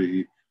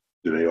injury?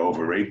 Do they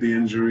overrate the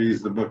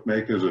injuries, the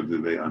bookmakers, or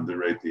do they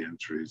underrate the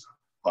injuries?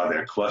 Are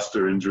there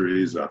cluster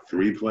injuries? Are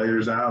 3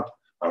 players out?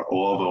 Are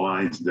all the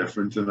lines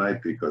different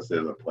tonight because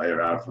there's a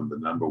player out from the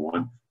number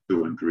 1,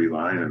 2, and 3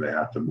 line, and they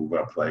have to move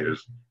up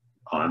players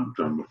on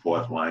from the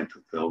 4th line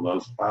to fill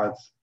those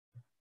spots?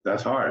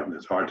 That's hard.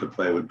 It's hard to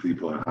play with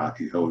people in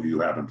hockey who you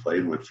haven't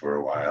played with for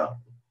a while.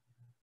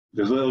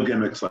 There's little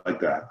gimmicks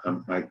like that.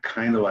 I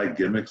kind of like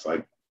gimmicks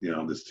like,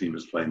 this team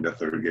is playing their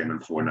 3rd game in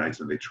 4 nights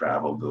and they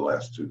traveled the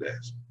last 2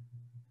 days.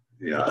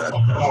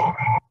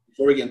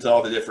 Before we get into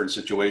all the different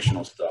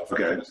situational stuff,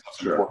 okay,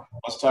 sure.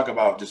 Let's talk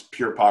about just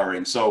pure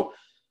powering. So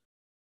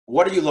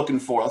what are you looking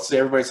for? Let's say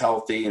everybody's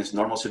healthy and it's a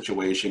normal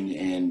situation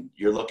and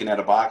you're looking at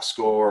a box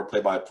score,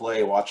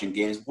 play-by-play, watching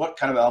games. What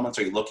kind of elements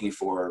are you looking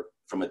for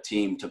from a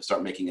team to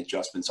start making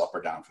adjustments up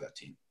or down for that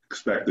team?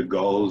 Expected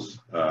goals,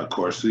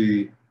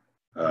 Corsi,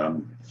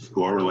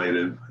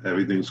 score-related.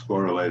 Everything's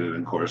score-related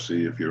in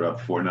Corsi. If you're up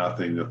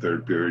 4-0 the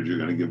 3rd period, you're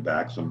going to give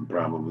back some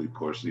probably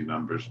Corsi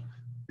numbers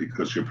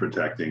because you're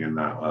protecting and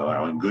not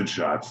allowing good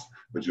shots,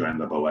 but you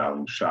end up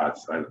allowing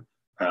shots. I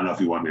don't know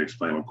if you want me to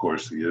explain what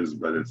Corsi is,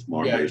 but it's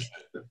more based.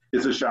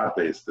 It's a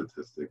shot-based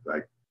statistic.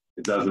 Like,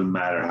 it doesn't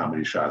matter how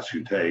many shots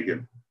you take.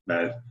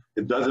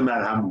 It doesn't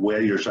matter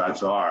where your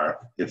shots are.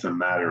 It's a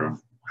matter of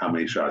how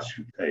many shots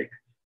you take.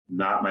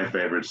 Not my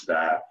favorite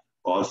stat.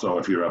 Also,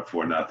 if you're up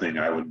 4-0,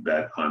 I would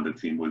bet on the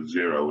team with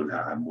 0 would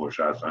have more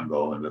shots on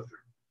goal in the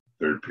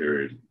 3rd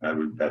period. I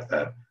would bet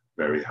that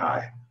very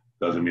high.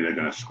 Doesn't mean they're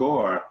going to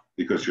score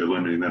because you're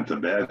limiting them to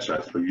bad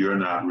shots, but you're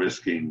not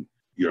risking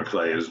your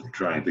players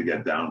trying to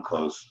get down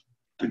close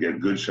to get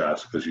good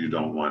shots because you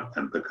don't want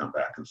them to come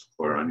back and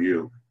score on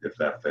you if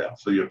that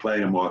fails. So you're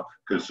playing a more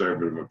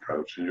conservative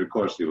approach, and of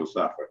course you will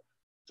suffer.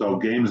 So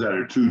games that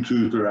are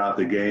 2-2 throughout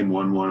the game,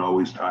 1-1,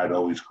 always tied,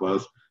 always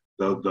close,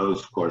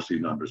 those Corsi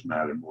numbers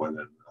matter more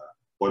than,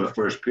 or the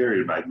first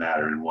period might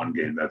matter in one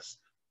game. That's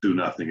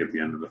 2-0 at the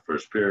end of the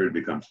first period,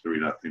 becomes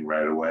 3-0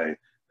 right away,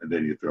 and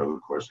then you throw the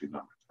Corsi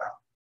numbers out.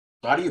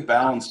 How do you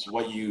balance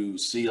what you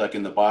see like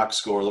in the box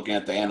score, looking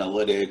at the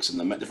analytics and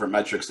the different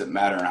metrics that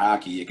matter in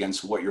hockey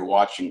against what you're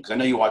watching? Because I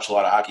know you watch a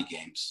lot of hockey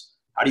games.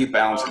 How do you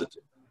balance the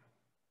two?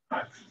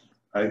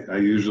 I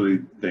usually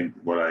think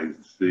what I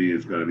see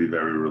is going to be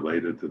very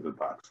related to the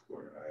box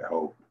score, I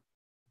hope.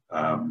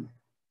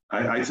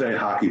 I say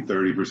hockey,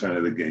 30%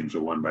 of the games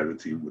are won by the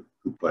team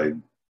who played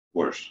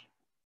worse,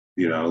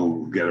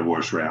 who get a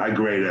worse rank. I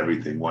grade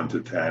everything 1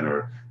 to 10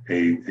 or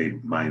A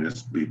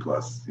minus, B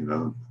plus,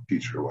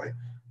 teacher way.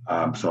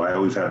 So I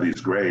always have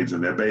these grades,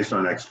 and they're based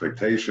on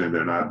expectation.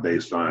 They're not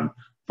based on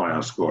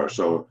final score.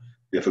 So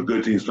if a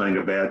good team's playing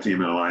a bad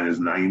team and the line is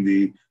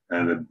 90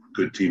 and a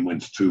good team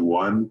wins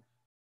 2-1,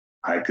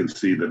 I can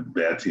see the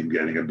bad team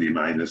getting a B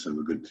minus and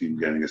the good team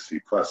getting a C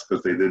plus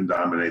because they didn't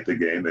dominate the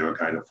game. They were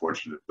kind of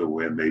fortunate to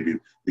win. Maybe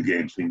the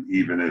game seemed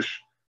evenish.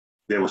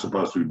 They were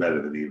supposed to be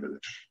better than evenish.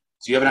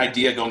 So you have an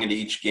idea going into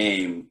each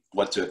game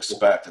what to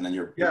expect, and then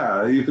you're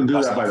you can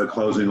do that by the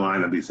closing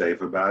line and be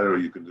safe about it, or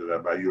you can do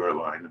that by your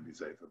line and be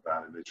safe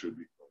about it. They should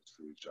be close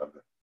to each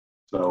other.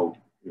 So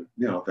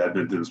if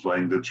Edmonton's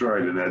playing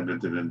Detroit and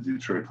Edmonton and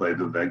Detroit played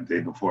the day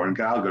before in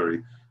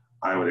Calgary,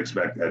 I would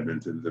expect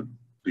Edmonton to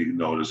be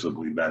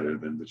noticeably better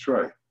than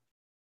Detroit.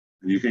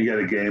 You can get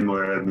a game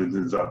where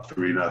Edmonton's up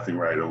 3-0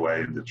 right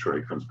away and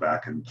Detroit comes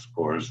back and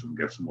scores and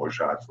gets some more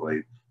shots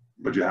late,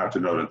 but you have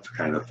to know to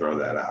kind of throw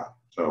that out.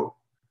 So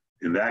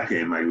in that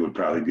game, I would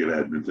probably give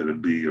Edmonton a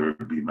B or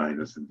a B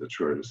minus and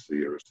Detroit a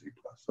C or a C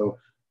plus. So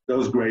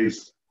those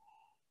grades,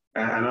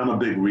 and I'm a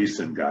big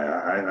recent guy.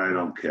 I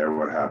don't care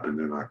what happened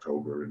in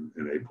October and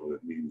in April.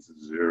 It means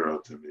 0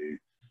 to me.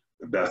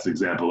 the best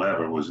example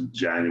ever was in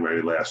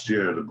January last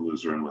year. The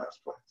Blues were in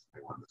last place.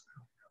 They won the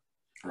Stanley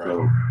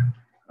Cup.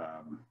 Right.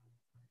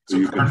 So So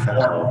you can current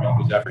form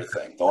tell. is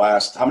everything.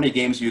 How many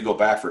games do you go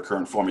back for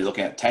current form? Are you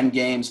looking at 10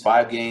 games,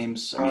 5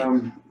 games? I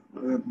mean,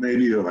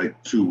 Maybe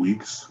like 2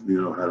 weeks.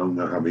 I don't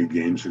know how many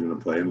games you're going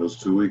to play in those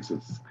 2 weeks. The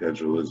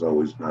schedule is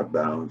always not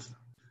balanced,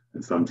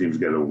 and some teams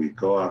get a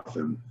week off.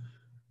 And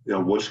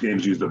which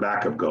games use the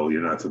backup goal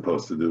you're not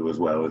supposed to do as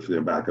well. If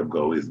your backup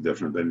goal is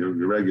different than your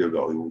regular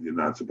goal, you're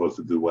not supposed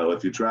to do well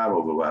if you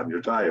traveled a lot and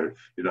you're tired.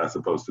 You're not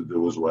supposed to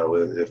do as well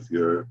if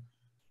you're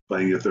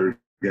playing your third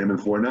game in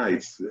 4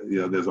 nights.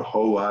 There's a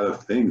whole lot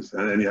of things,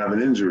 and then you have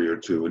an injury or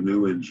two, a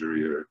new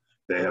injury, or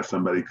they have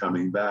somebody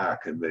coming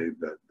back, and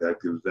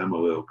that gives them a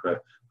little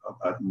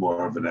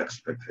more of an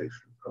expectation.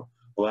 So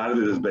a lot of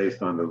it is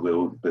based on the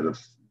little bit of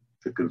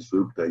chicken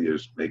soup that you're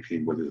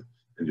making with it,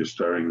 and you're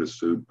stirring the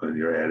soup, and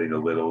you're adding a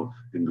little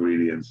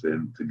ingredients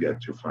in to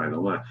get your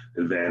final line.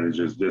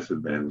 Advantages,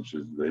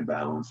 disadvantages, they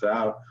balance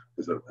out.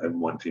 And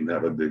one team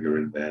have a bigger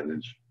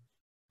advantage.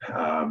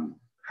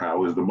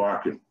 How is the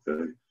market?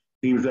 The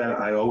teams that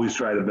I always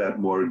try to bet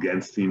more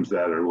against teams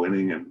that are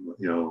winning and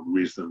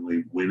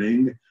recently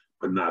winning,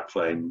 but not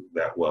playing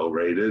that well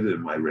rated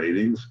in my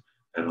ratings,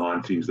 and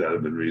on teams that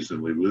have been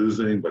recently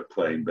losing but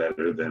playing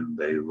better than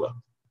they look.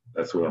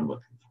 That's what I'm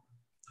looking for.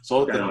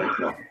 So kind of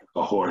like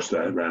a horse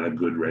that ran a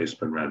good race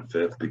but ran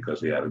 5th because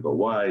he had to go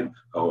wide.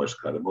 A horse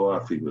cut him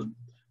off. He was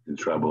in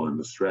trouble in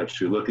the stretch.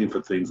 You're looking for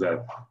things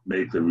that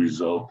make the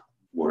result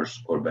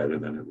worse or better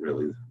than it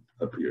really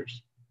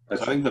appears.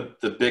 So I think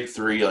the big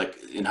 3, like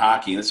in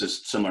hockey, and this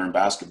is similar in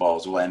basketball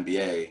as well,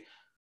 NBA,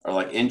 are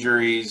like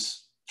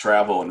injuries,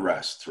 travel, and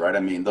rest, right? I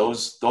mean,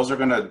 those are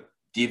going to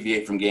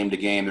deviate from game to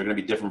game. They're going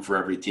to be different for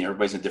every team.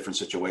 Everybody's in a different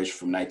situation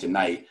from night to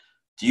night.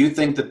 Do you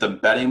think that the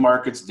betting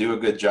markets do a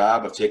good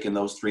job of taking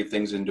those 3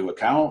 things into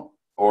account?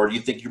 Or do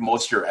you think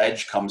most of your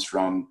edge comes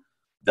from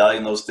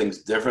valuing those things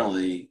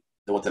differently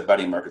than what the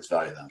betting markets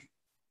value them?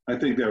 I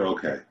think they're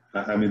okay.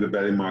 I mean, the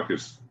betting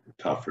market's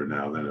tougher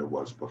now than it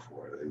was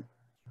before.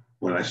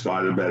 When I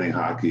started betting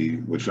hockey,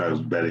 which I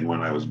was betting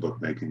when I was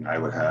bookmaking, I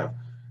would have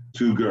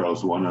 2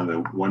 girls, one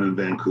in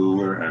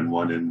Vancouver and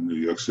one in New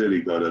York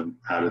City, go to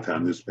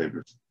out-of-town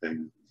newspaper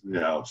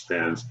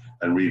stands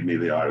and read me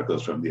the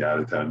articles from the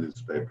out-of-town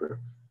newspaper,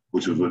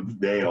 which was a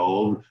day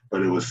old,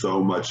 but it was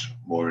so much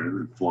more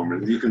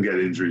informative. You can get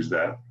injuries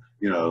that,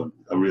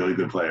 a really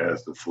good player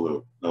has the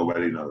flu.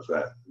 Nobody knows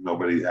that.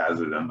 Nobody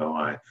has it on the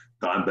line.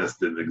 Don Best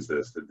didn't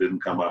exist. It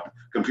didn't come up.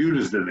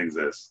 Computers didn't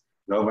exist.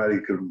 Nobody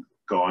could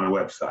go on a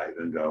website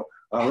and go,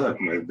 oh, look,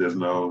 there's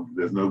no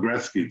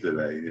Gretzky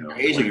today. You're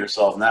aging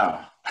yourself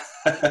now.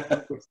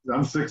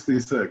 I'm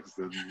 66.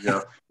 And,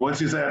 once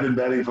you say I've been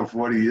betting for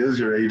 40 years,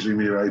 you're aging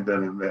me right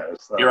then and there.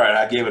 So, you're right.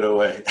 I gave it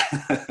away.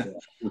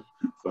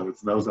 So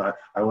it's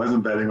I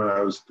wasn't betting when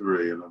I was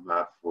 3, and I'm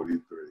not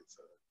 43.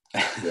 So,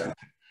 yeah.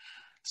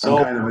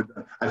 So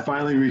I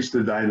finally reached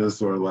the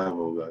dinosaur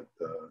level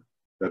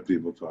that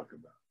people talk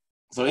about.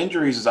 So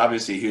injuries is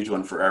obviously a huge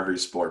one for every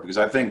sport, because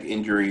I think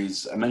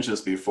injuries, I mentioned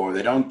this before,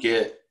 they don't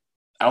get,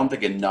 I don't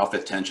think, enough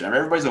attention. I mean,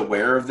 everybody's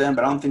aware of them,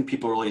 but I don't think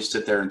people really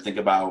sit there and think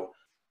about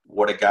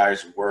what a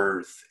guy's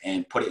worth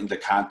and put it into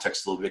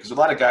context a little bit. Because a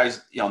lot of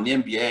guys, in the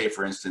NBA,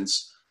 for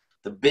instance,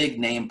 the big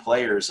name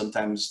players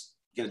sometimes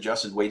get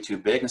adjusted way too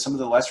big. And some of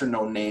the lesser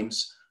known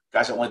names,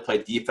 guys that only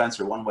play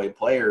defense or one-way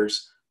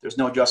players, there's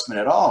no adjustment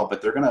at all,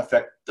 but they're going to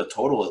affect the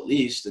total at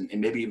least, and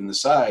maybe even the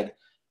side.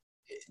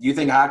 Do you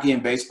think hockey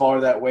and baseball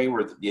are that way,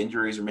 where the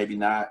injuries are maybe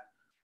not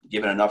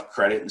given enough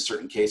credit in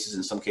certain cases,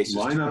 in some cases?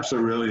 Lineups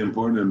are really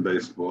important in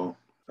baseball.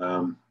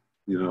 I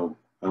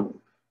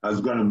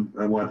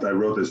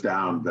wrote this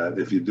down, that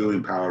if you're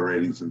doing power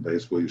ratings in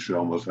baseball, you should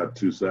almost have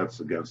 2 sets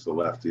against the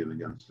lefty and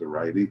against the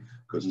righty,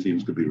 because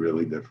teams could be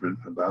really different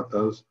about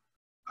those.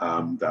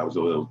 That was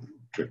a little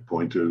trick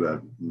pointer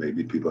that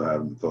maybe people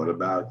haven't thought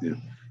about. It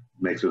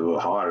makes it a little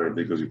harder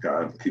because you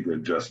got to keep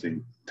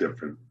adjusting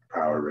different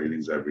power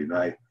ratings every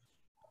night.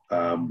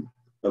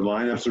 The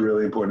lineups are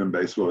really important in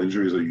baseball.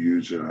 Injuries are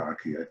huge in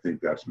hockey. I think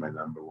that's my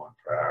number 1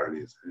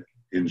 priority, is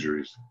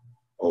injuries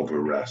over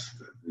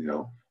rest.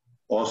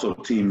 Also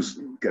teams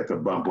get the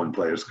bump when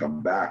players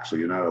come back, so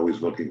you're not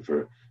always looking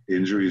for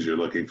injuries. You're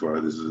looking for,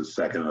 this is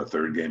a 2nd or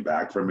 3rd game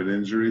back from an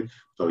injury,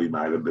 so he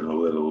might have been a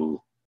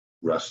little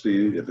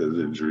rusty if his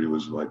injury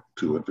was like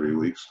 2 or 3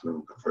 weeks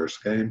from the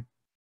first game.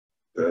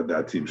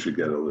 That team should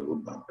get a little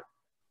bump.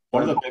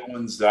 One of the big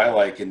ones that I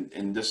like,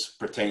 and this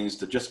pertains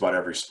to just about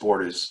every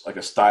sport, is like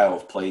a style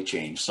of play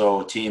change.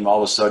 So a team all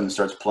of a sudden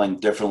starts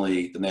playing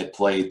differently than they had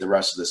played the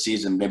rest of the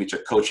season. Maybe it's a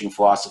coaching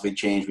philosophy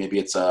change. Maybe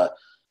it's a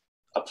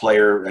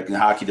player, like in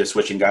hockey, they're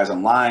switching guys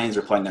on lines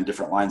or playing on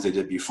different lines they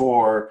did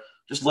before.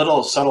 Just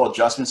little subtle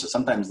adjustments that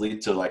sometimes lead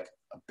to like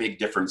a big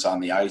difference on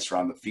the ice or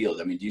on the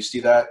field. I mean, do you see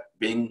that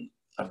being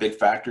a big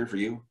factor for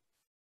you?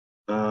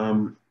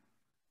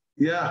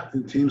 Yeah,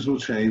 teams will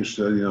change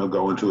to,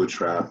 go into a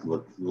trap,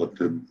 look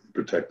to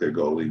protect their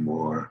goalie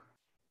more.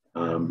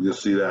 You'll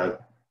see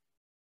that,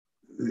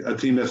 a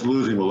team that's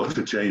losing will look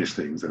to change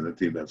things, and a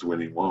team that's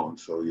winning won't.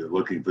 So you're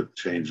looking for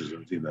changes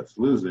in a team that's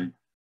losing,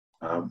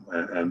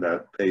 and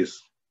that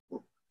pace.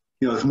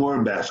 It's more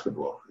in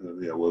basketball.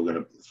 We're going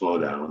to slow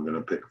down. We're going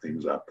to pick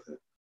things up.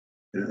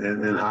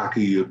 In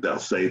hockey, they'll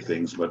say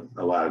things, but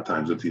a lot of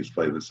times the teams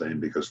play the same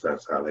because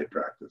that's how they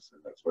practice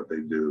and that's what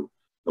they do.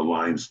 The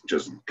lines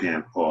just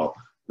can't all.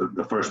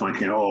 The first line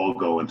can't all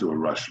go into a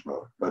rush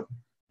mode, but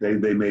they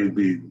may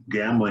be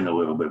gambling a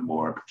little bit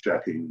more,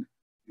 checking,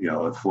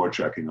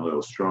 forechecking a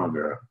little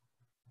stronger,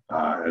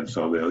 and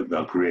so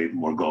they'll create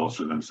more goals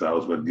for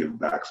themselves, but give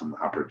back some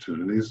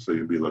opportunities. So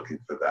you'll be looking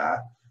for that.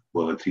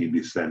 Will the team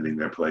be sending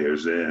their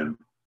players in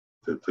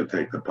to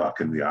take the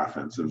puck in the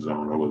offensive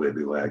zone, or will they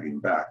be lagging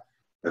back?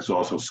 It's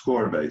also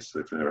score-based.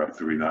 If they're up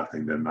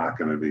 3-0, they're not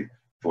going to be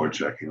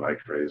forechecking like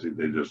crazy.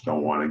 They just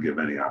don't want to give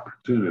any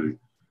opportunity.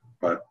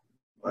 But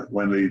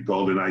when the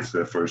Golden Knights,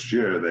 their first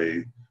year,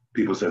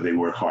 people said they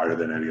worked harder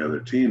than any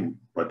other team,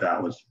 but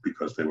that was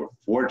because they were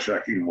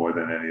forechecking more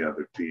than any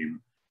other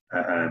team,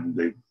 and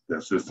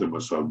their system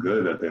was so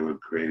good that they were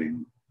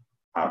creating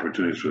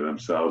opportunities for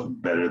themselves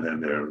better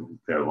than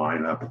their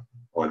lineup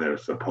or their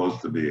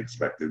supposed to be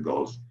expected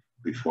goals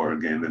before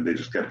a game, and they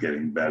just kept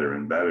getting better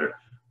and better.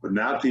 But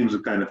now teams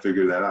have kind of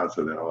figured that out,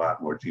 so that a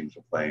lot more teams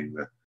are playing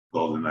the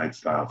Golden Knights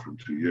style from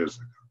 2 years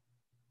ago.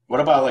 What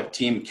about like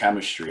team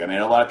chemistry? I mean,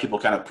 a lot of people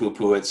kind of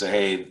poo-poo it, say,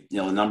 hey,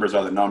 the numbers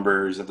are the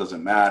numbers, it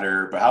doesn't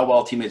matter. But how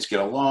well teammates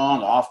get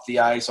along, off the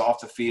ice, off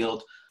the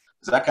field,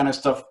 does that kind of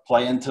stuff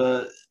play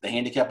into the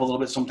handicap a little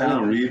bit sometimes? I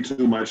don't read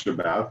too much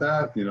about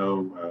that.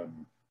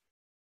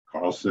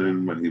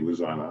 Carlson, when he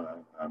was on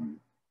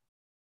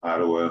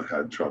Ottawa,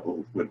 had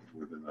trouble with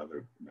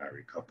another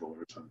married couple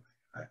or something.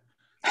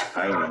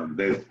 I don't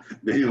know.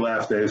 They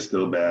last day is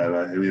still bad.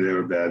 I mean, they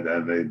were bad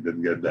then. They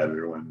didn't get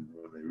better when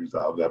they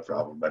resolved that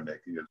problem by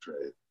making a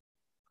trade.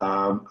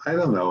 I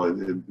don't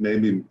know.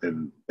 Maybe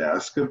in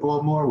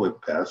basketball more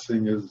with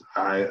passing is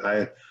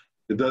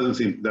it doesn't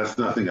seem, that's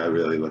nothing I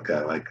really look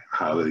at, like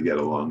how they get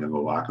along in the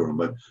locker room.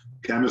 But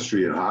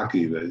chemistry in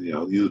hockey,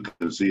 you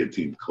can see a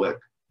team click.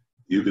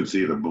 You can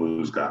see the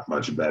Blues got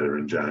much better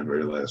in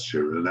January last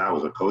year, and that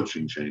was a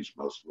coaching change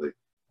mostly.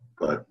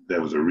 But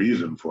there was a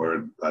reason for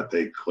it, that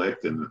they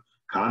clicked, and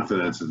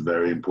confidence is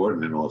very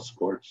important in all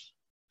sports,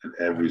 in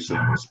every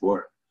single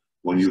sport.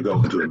 When you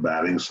go into a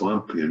batting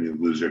slump and you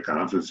lose your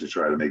confidence, you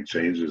try to make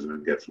changes,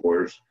 and it gets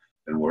worse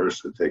and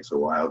worse. It takes a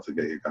while to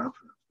get your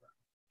confidence back.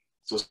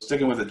 So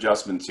sticking with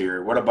adjustments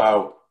here, what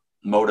about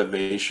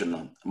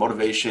motivation?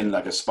 Motivation,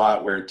 like a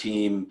spot where a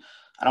team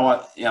 – I don't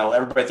want,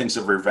 everybody thinks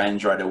of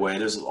revenge right away.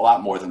 There's a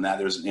lot more than that.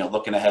 There's,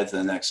 looking ahead to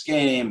the next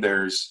game.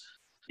 There's,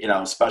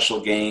 a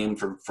special game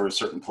for a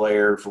certain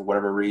player for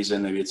whatever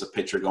reason. Maybe it's a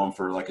pitcher going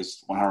for like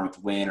his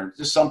 100th win, or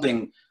just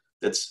something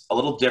that's a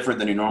little different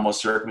than your normal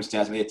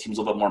circumstance. Maybe the team's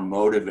a little bit more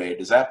motivated.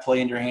 Does that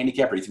play in your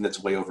handicap, or do you think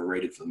that's way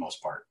overrated for the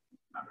most part?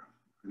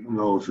 I don't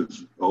know if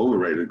it's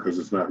overrated because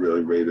it's not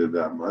really rated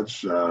that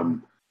much.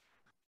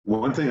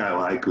 One thing I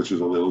like, which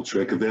is a little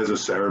trick, if there's a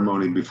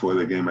ceremony before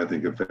the game, I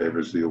think it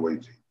favors the away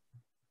team.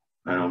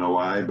 I don't know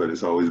why, but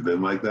it's always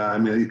been like that. I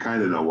mean, you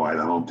kind of know why.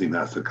 The home team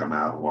has to come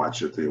out and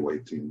watch it. The away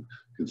team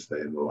can stay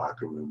in the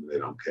locker room. They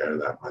don't care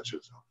that much.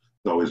 It's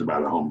always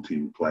about a home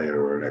team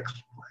player or an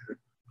ex-player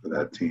for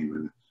that team.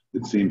 And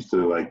it seems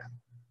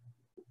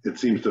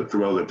to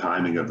throw the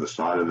timing of the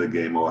start of the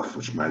game off,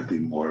 which might be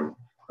more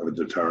of a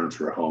deterrent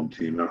for a home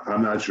team.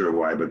 I'm not sure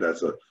why, but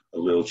that's a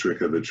little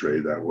trick of the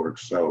trade that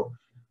works. So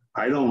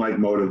I don't like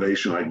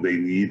motivation, like they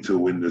need to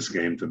win this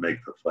game to make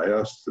the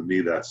playoffs. To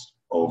me, that's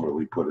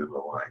overly put in the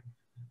line.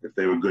 If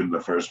they were good in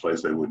the first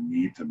place, they would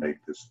need to make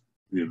this,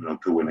 to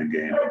win a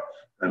game.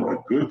 And a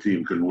good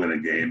team can win a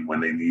game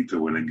when they need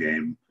to win a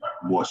game,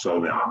 more so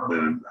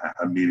than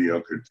a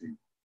mediocre team.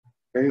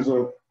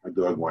 Hazel, my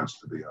dog wants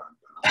to be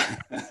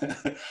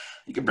on.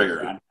 You can bring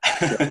her on.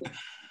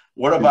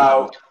 What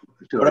about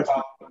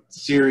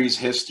series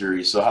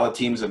history? So how the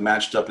teams have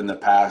matched up in the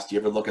past. Do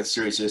you ever look at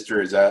series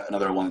history? Is that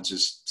another one that's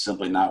just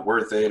simply not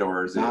worth it,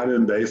 or is not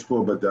in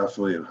baseball, but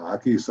definitely in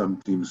hockey?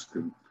 Some teams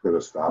can put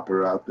a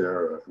stopper out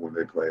there when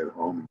they play at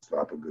home and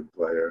stop a good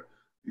player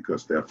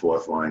because their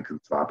fourth line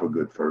can stop a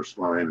good first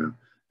line. And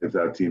if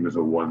that team is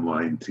a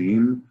one-line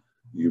team,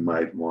 you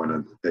might want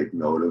to take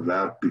note of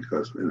that,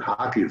 because in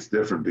hockey it's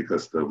different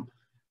because the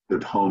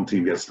home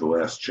team gets the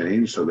last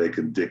change, so they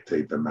can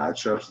dictate the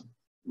matchups.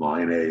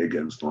 Line A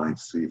against line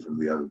C from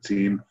the other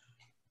team.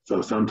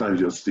 So sometimes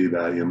you'll see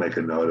that, you'll make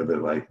a note of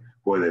it, like,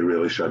 boy, they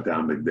really shut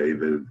down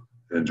McDavid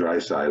and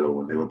Draisaitl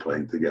when they were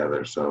playing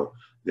together. So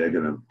they're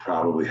going to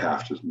probably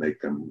have to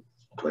make them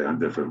play on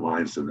different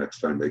lines the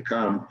next time they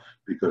come,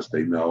 because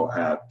they know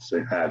at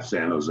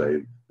San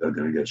Jose they're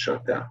going to get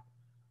shut down.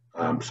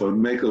 So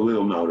make a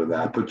little note of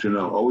that. But,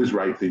 always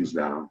write things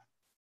down.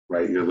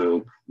 Write your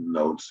little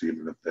notes,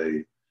 even if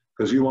they –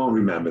 because you won't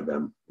remember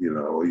them,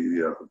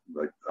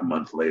 like a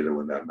month later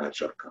when that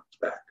matchup comes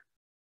back.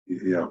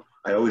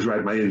 I always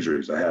write my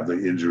injuries. I have the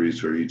injuries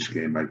for each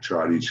game. I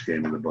chart each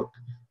game in the book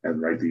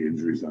and write the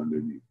injuries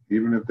underneath,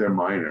 even if they're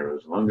minor,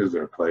 as long as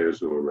they're players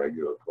who are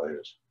regular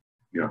players.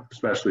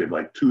 especially if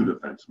like two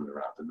defensemen are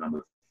out, the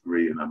number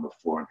 3 and number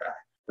 4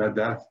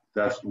 guy.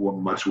 That's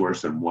much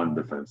worse than one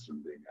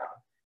defenseman being out.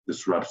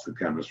 Disrupts the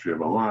chemistry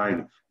of a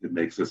line. It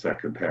makes the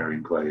second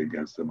pairing play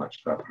against a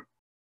much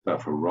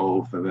tougher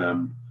role for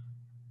them.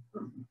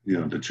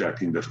 The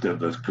checking,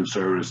 the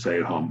conservative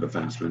stay-at-home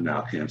defensemen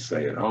now can't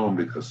stay at home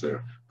because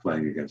they're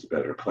playing against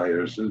better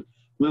players. And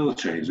little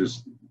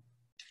changes.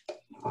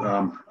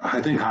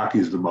 I think hockey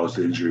is the most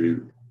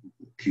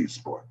injury-key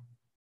sport.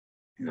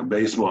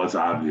 Baseball, it's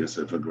obvious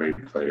if a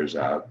great player's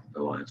out,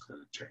 the line's going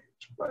to change.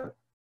 But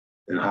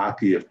in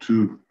hockey, if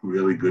 2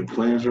 really good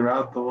players are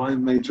out, the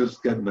line may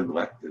just get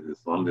neglected as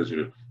long as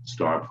your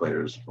star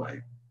players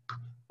play.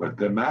 But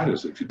that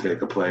matters. If you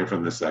take a player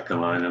from the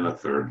second line and a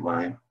third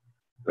line,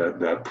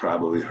 that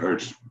probably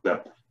hurts.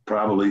 That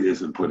probably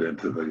isn't put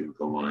into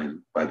the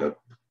line by the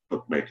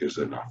bookmakers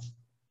enough.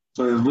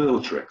 So there's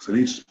little tricks, and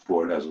each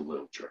sport has a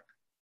little trick.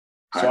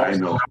 So I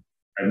have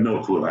no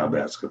clue how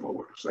basketball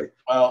works.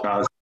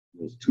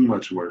 It's too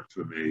much work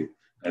for me,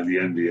 and the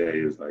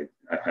NBA is like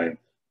I'm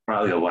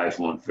probably a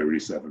lifelong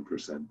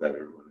 37%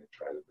 better when I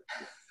try to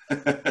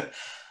do it.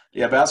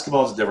 Yeah,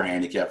 basketball is a different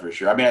handicap for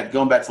sure. I mean,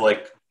 going back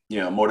to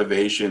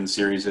motivation,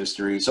 series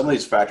history, some of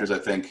these factors, I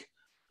think,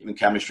 even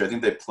chemistry, I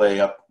think they play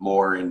up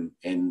more in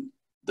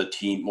the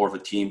team, more of a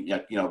team.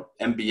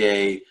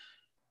 NBA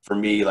for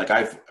me,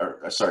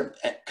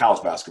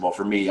 college basketball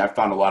for me, I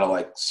found a lot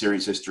of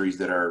series histories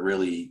that are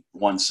really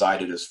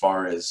one-sided as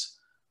far as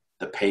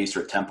the pace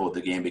or tempo of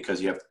the game,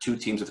 because you have 2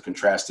 teams with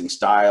contrasting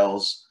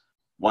styles.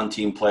 One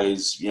team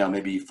plays,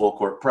 maybe full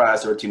court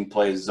press, or team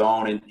plays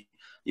zone, and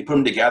you put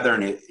them together,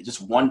 and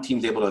just one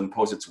team's able to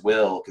impose its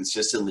will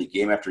consistently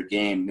game after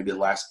game. Maybe the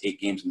last 8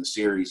 games in the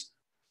series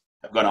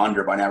have gone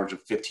under by an average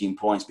of 15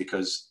 points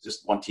because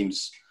just one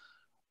team's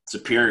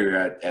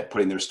superior at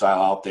putting their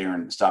style out there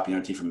and stopping the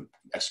other team from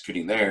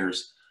executing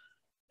theirs.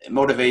 And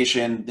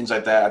motivation, things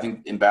like that. I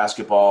think in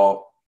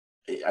basketball,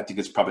 I think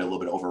it's probably a little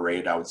bit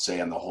overrated, I would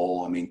say, on the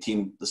whole. I mean,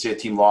 let's say a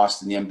team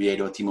lost in the NBA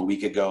to a team a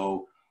week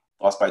ago,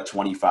 lost by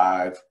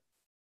 25.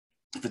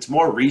 If it's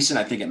more recent,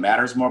 I think it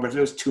matters more. But if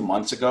it was 2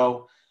 months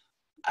ago,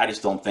 I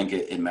just don't think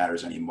it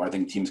matters anymore. I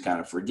think teams kind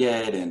of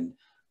forget. And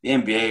the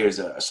NBA is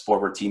a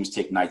sport where teams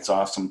take nights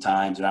off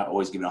sometimes. They're not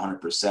always giving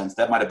 100%.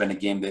 That might have been a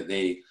game that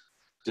they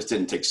just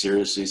didn't take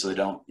seriously, so they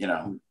don't,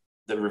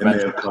 the revenge. They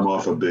may have come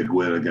off a big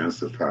win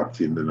against the top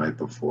team the night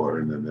before,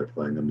 and then they're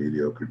playing a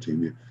mediocre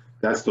team.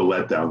 That's the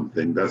letdown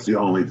thing. That's the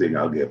only thing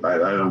I'll give. I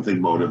don't think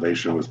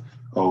motivation was,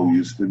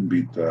 Houston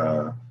beat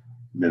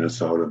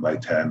Minnesota by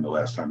 10 the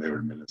last time they were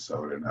in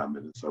Minnesota. Now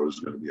Minnesota's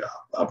going to be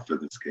up for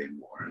this game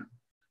more. And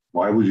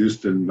why would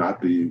Houston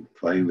not be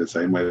playing the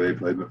same way they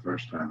played the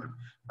first time? And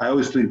I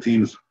always think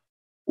teams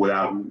with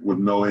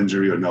no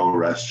injury or no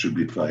rest should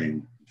be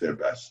playing their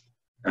best,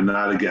 and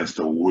not against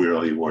the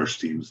really worst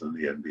teams in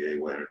the NBA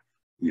where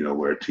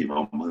a team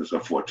almost is a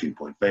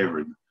 14-point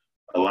favorite.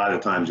 A lot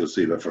of times you'll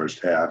see the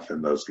first half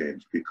and those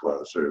games be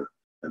closer,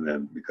 and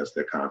then because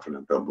they're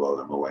confident, they'll blow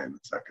them away in the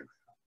second half.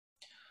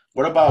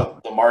 What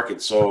about the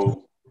market?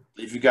 So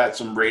if you got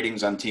some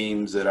ratings on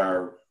teams that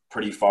are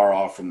pretty far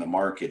off from the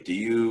market, do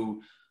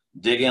you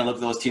dig in and look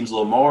at those teams a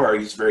little more, or are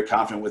you just very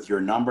confident with your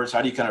numbers?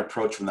 How do you kind of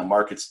approach when the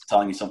market's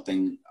telling you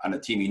something on a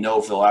team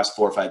for the last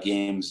 4 or 5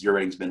 games, your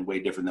rating's been way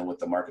different than what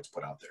the market's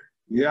put out there?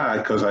 Yeah,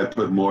 because I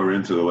put more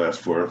into the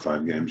last 4 or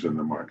 5 games in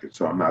the market,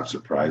 so I'm not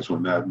surprised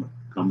when that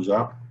comes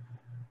up.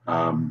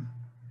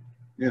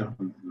 It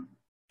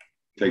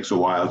takes a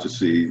while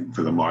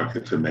for the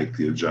market to make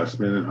the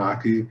adjustment in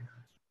hockey.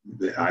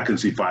 I can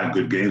see 5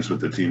 good games, but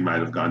the team might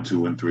have gone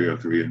 2-3 or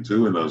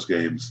 3-2 in those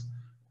games.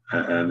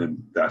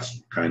 And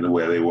that's kind of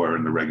where they were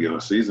in the regular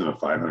season, a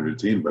 500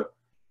 team. But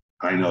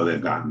I know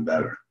they've gotten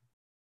better.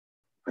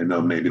 I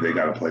know maybe they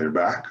got a player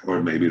back,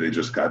 or maybe they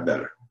just got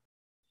better.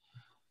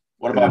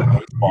 What about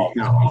baseball?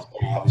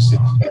 Obviously,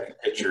 the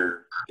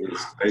pitcher is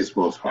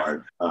baseball's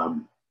hard.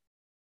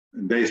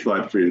 In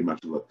baseball, I pretty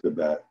much looked at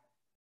that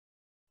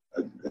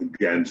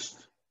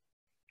against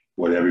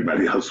what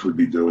everybody else would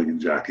be doing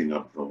and jacking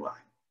up the line.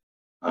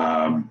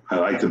 I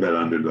like to bet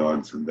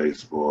underdogs in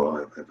baseball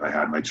if I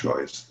had my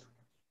choice.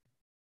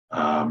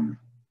 I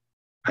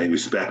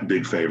respect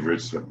big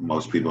favorites.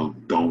 Most people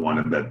don't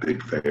want to bet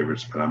big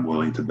favorites, but I'm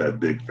willing to bet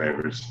big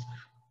favorites.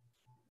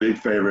 Big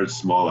favorites,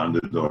 small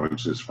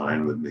underdogs is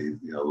fine with me,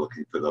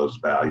 looking for those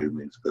value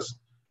means, because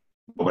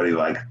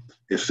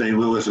if St.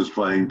 Louis is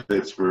playing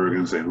Pittsburgh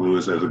and St.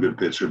 Louis has a good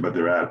pitcher, but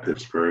they're at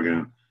Pittsburgh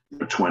and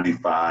they're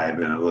 25,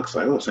 and it looks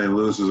like, St.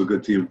 Louis is a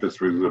good team,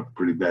 Pittsburgh is a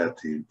pretty bad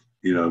team.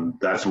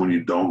 That's when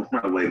you don't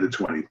want to lay the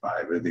 25.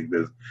 I think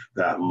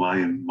that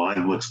line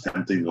looks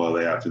tempting. All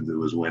they have to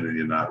do is win, and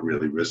you're not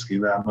really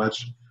risking that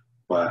much.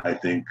 But I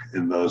think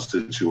in those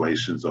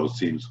situations, those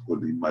teams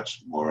would be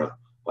much more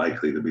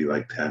likely to be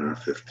like 10 or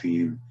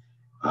 15.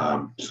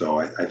 So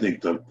I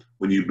think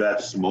when you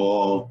bet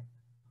small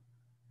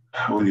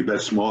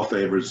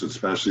favorites,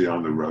 especially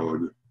on the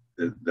road,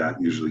 that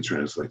usually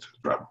translates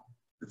to trouble.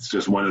 It's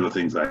just one of the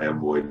things I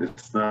avoid.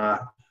 It's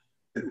not,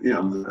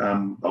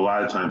 a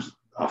lot of times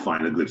I'll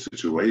find a good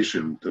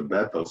situation to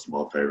bet those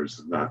small favorites.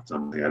 It's not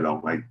something I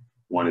don't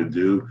want to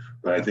do,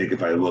 but I think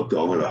if I looked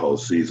over the whole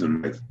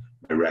season,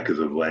 my records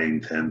of laying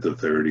 10 to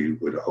 30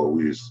 would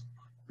always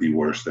be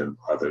worse than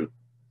other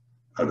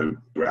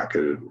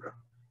bracketed,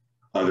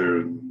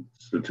 other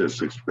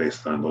statistics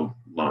based on the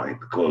line,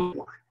 the closing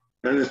line.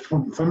 And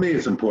for me,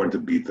 it's important to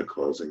beat the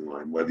closing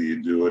line, whether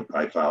you do it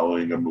by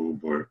following a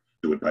move or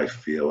do it by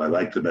feel. I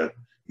like to bet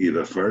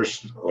either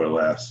first or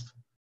last,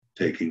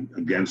 taking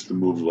against the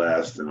move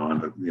last and on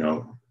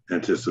the,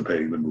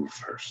 anticipating the move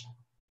first.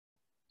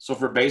 So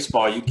for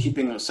baseball, are you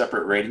keeping a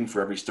separate rating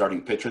for every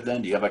starting pitcher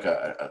then? Do you have like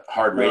a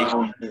hard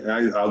rating?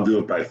 I'll do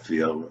it by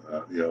feel.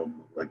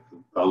 Like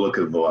I'll look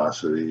at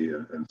velocity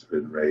and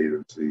spin rate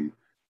and see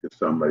if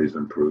somebody's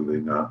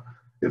improving.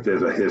 If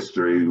there's a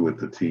history with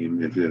the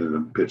team, if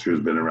the pitcher's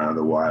been around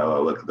a while,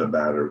 I'll look at the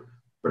batter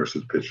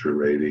versus pitcher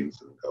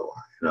ratings and go,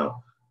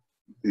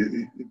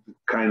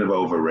 kind of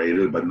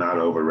overrated, but not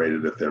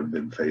overrated if they've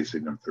been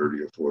facing them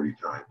 30 or 40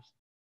 times.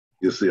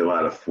 You'll see a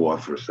lot of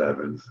 4th or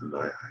 7s,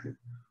 and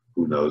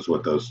who knows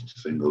what those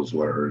singles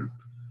were.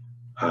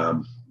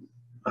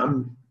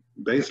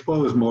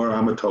 Baseball is more,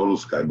 I'm a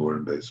totals guy more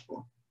than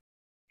baseball.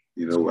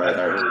 I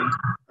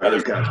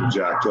heard Captain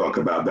Jack talk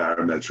about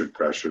barometric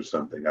pressure,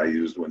 something I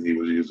used when he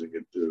was using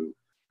it too.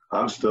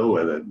 I'm still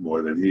with it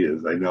more than he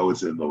is. I know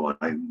it's in the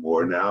line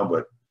more now,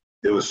 but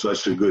it was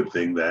such a good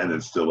thing then.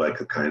 It's still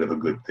like a kind of a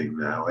good thing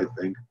now, I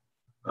think.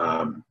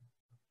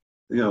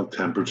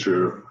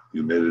 Temperature,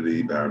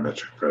 humidity,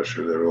 barometric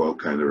pressure, they're all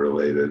kind of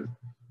related.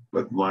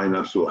 But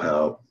lineups will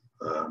help.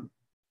 One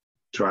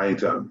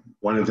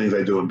of the things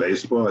I do in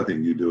baseball, I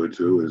think you do it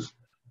too, is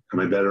am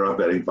I better off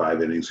betting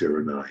 5 innings here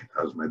or 9?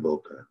 How's my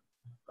bullpen?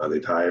 Are they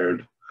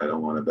tired? I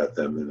don't want to bet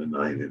them in a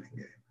 9-inning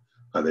game.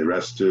 Are they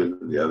rested?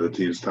 The other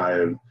team's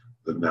tired,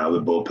 but now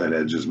the bullpen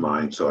edge is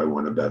mine, so I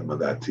want to bet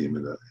that team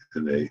in a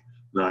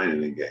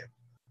 9-inning game,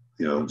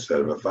 instead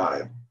of a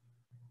 5.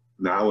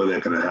 Now where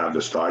they're going to have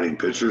the starting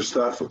pitcher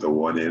stuff with the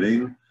 1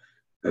 inning,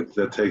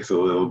 that takes a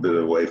little bit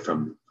away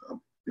from,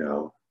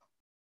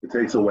 it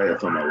takes away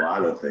from a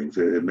lot of things.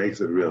 It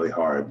makes it really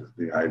hard.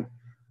 I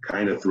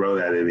kind of throw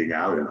that inning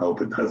out and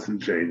hope it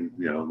doesn't change,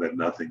 that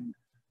nothing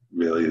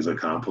really is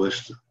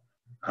accomplished.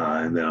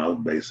 And then I'll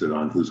base it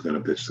on who's going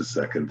to pitch the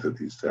 2nd to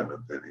the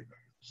 7th inning.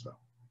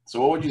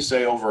 So what would you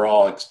say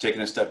overall, it's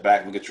taking a step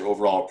back, look at your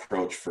overall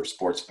approach for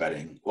sports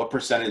betting? What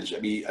percentage, I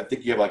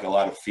think you have like a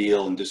lot of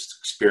feel and just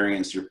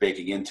experience you're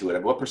baking into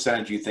it. What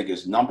percentage do you think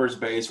is numbers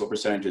based? What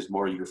percentage is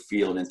more your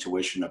feel and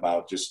intuition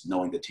about just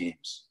knowing the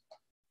teams?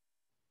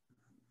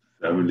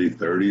 70-30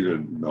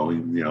 to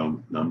knowing,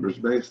 numbers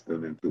based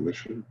and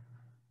intuition.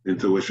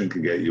 Intuition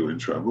can get you in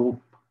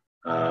trouble.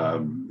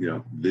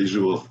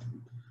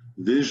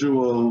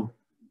 Visual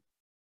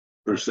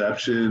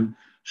perception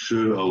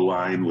should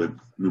align with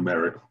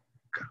numeric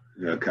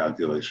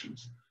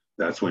calculations.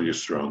 That's when you're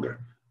stronger.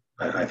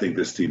 I think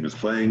this team is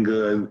playing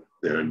good.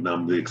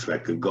 The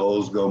expected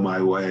goals go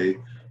my way.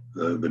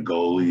 The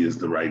goalie is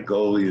the right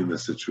goalie in the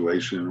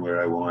situation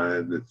where I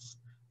wanted.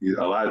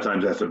 A lot of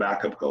times that's a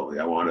backup goalie.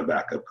 I want a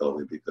backup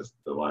goalie because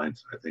the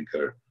lines, I think,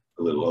 are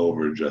a little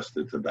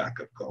over-adjusted to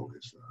backup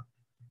goalies,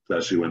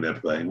 especially when they're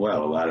playing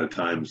well. A lot of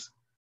times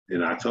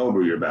in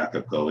October, your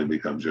backup goalie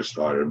becomes your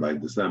starter by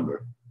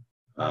December.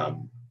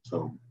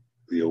 So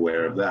be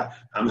aware of that.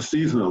 I'm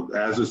seasonal.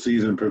 As the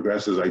season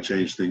progresses, I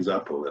change things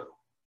up a little.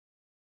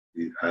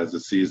 As the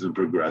season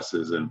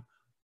progresses, and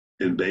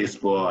in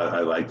baseball,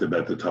 I like to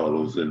bet the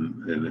totals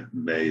in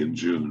May and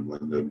June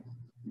when the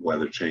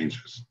weather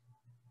changes.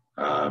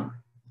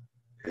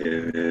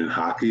 In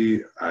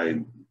hockey,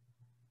 I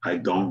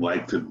don't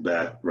like to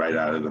bet right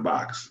out of the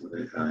box.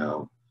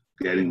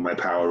 Getting my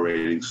power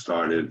ratings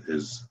started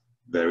is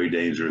very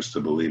dangerous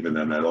to believe in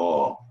them at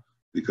all,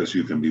 because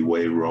you can be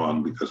way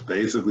wrong, because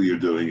basically you're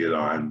doing it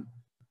on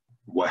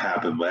what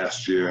happened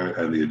last year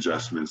and the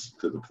adjustments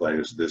to the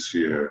players this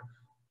year.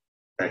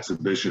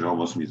 Exhibition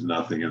almost means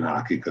nothing in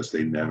hockey because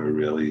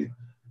the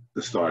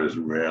starters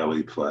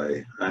rarely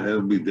play. And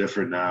it'll be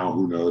different now,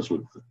 who knows,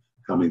 with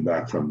coming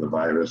back from the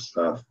virus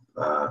stuff.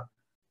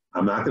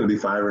 I'm not going to be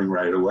firing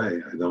right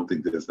away. I don't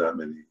think there's that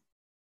many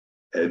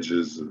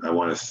edges. I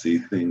want to see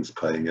things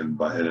playing in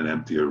an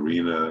empty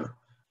arena.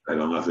 I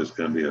don't know if it's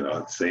going to be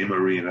the same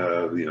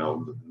arena.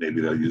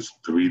 Maybe they'll use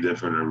 3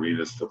 different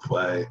arenas to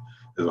play.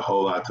 There's a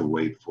whole lot to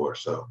wait for.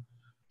 So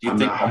I'm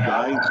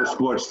dying for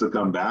sports to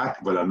come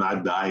back, but I'm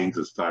not dying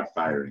to start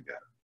firing at it.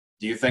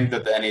 Do you think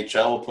that the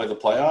NHL will play the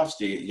playoffs?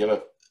 Do you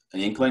have an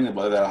inkling of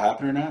whether that'll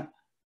happen or not?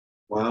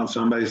 Well,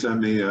 somebody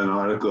sent me an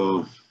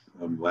article,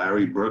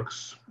 Larry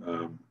Brooks,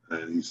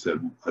 and he said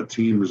a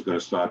team is going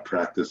to start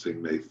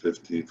practicing May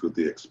 15th with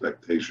the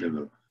expectation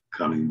of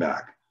coming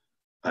back.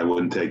 I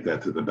wouldn't take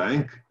that to the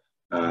bank.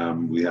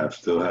 We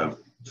still have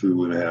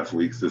 2.5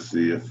 weeks to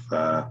see if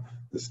the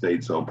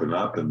states open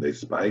up and they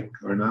spike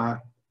or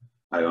not.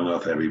 I don't know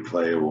if every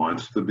player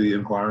wants to be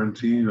in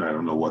quarantine. I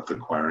don't know what the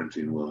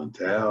quarantine will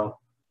entail.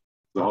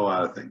 There's a whole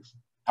lot of things.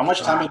 How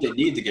much time would they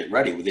need to get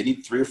ready? Would they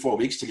need 3 or 4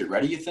 weeks to get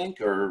ready, you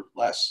think, or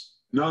less?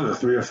 No, the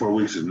 3 or 4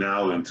 weeks is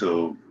now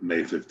until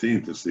May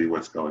 15th to see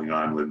what's going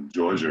on when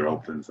Georgia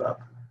opens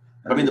up.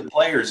 I mean, the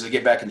players, to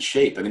get back in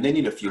shape, I mean, they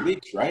need a few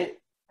weeks, right?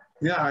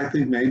 Yeah, I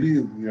think maybe,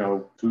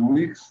 2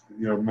 weeks.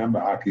 Remember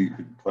hockey, you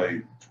could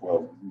play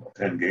 12,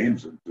 10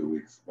 games in 2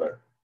 weeks, but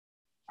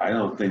I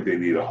don't think they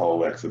need a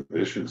whole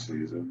exhibition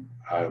season.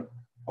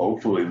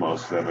 Hopefully,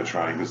 most of them are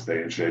trying to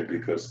stay in shape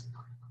because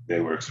they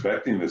were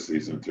expecting the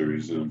season to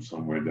resume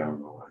somewhere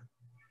down the line.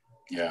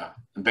 Yeah,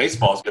 and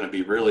baseball is going to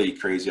be really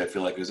crazy. I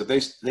feel like because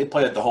if they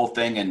played the whole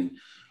thing in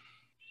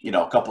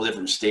a couple of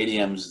different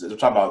stadiums. They're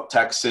talking about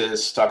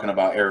Texas, talking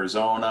about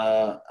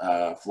Arizona,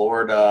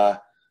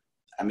 Florida.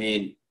 I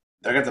mean,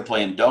 they're going to have to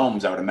play in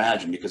domes, I would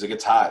imagine, because it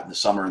gets hot in the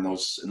summer in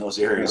those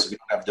areas. So if you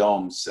don't have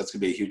domes, that's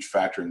going to be a huge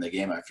factor in the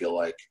game, I feel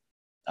like.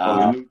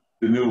 Well,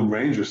 the new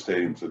Ranger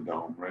Stadium's a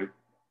dome, right?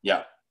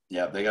 Yeah,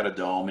 they got a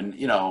dome. And,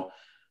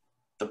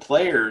 the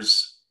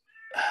players,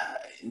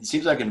 it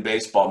seems like in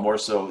baseball more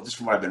so, just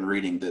from what I've been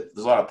reading, that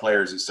there's a lot of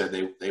players that said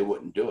they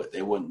wouldn't do it.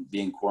 They wouldn't be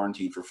in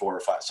quarantine for 4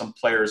 or 5. Some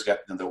players got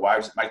their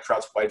wives. Mike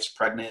Trout's wife's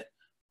pregnant.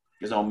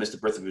 He's going to miss the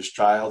birth of his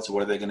child. So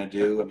what are they going to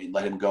do? I mean,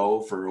 let him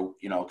go for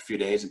a few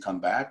days and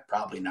come back?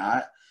 Probably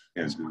not.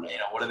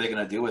 What are they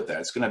going to do with that?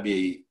 It's going to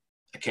be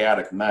a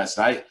chaotic mess.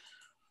 And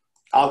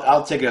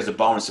I'll take it as a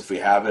bonus if we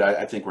have it.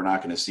 I think we're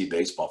not going to see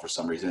baseball for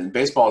some reason. And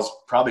baseball's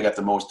probably got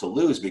the most to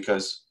lose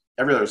because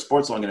every other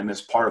sport's only going to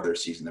miss part of their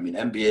season. I mean,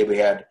 NBA, we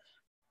had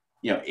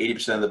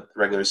 80% of the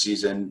regular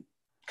season.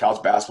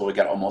 College basketball, we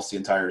got almost the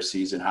entire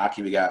season.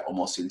 Hockey, we got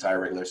almost the entire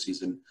regular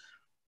season.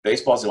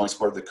 Baseball is the only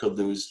sport that could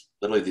lose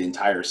literally the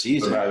entire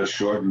season. They had a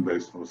shortened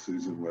baseball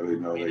season where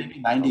maybe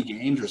 90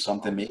 games or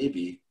something,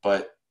 maybe.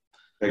 But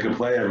they can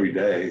play every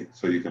day,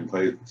 so you can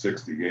play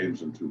 60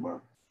 games in 2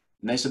 months.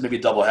 And they said maybe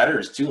double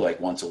headers too, like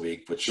once a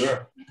week, which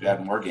sure. You could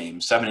have more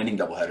games. 7-inning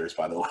double headers,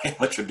 by the way,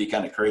 which would be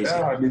kind of crazy.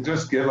 Yeah, I mean,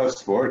 just give us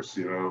sports,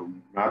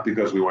 not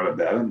because we want to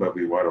bet them, but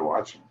we want to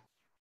watch them.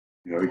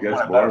 It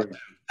gets boring.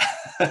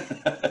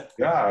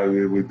 Yeah,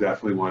 we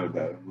definitely want to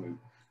bet them.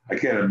 I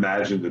can't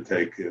imagine the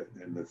take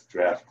in this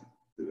draft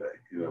today,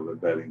 the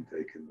betting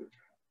take in the draft.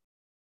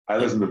 I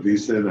listened to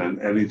VSiN, and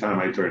anytime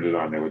I turned it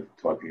on, they were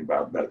talking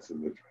about bets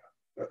in the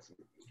draft.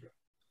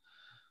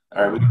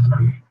 All right,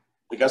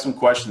 we got some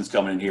questions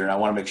coming in here, and I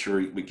want to make sure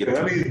we get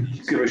Let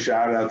me give a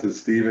shout-out to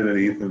Stephen and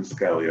Ethan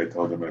Skelly. I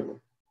told them I would.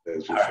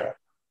 There's your shout.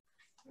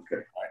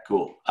 Okay. All right,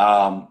 cool.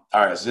 All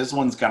right, so this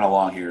one's kind of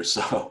long here.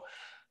 So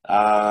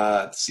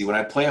let's see. When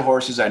I play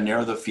horses, I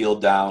narrow the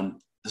field down.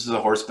 This is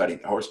a horse betting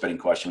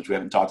question, which we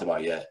haven't talked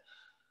about yet.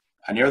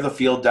 I narrow the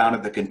field down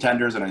at the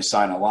contenders, and I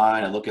sign a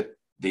line. I look at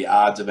the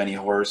odds of any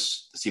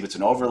horse to see if it's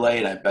an overlay,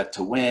 and I bet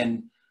to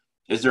win.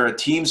 Is there a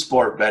team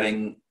sport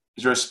betting?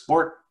 Is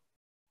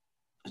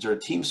there a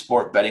team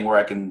sport betting where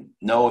I can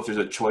know if there's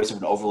a choice of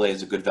an overlay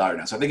is a good value or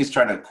not? So I think he's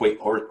trying to equate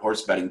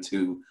horse betting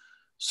to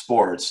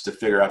sports to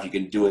figure out if you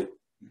can do it.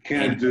 You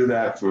can't do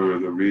that for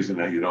the reason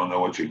that you don't know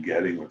what you're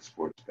getting with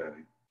sports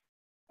betting.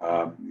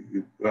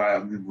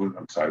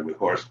 I'm sorry, with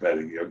horse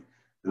betting,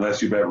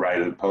 unless you bet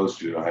right at the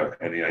post, you don't have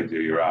any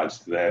idea your odds.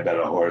 Today I bet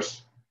a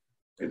horse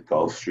at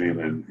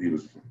Gulfstream, and he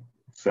was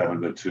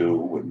 7-2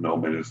 with no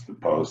minutes to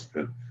post.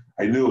 And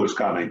I knew it was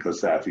coming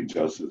because Safi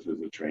Joseph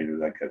is a trainer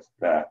that gets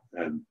that.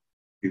 And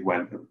he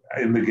went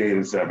in the gate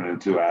at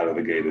 7-2, out of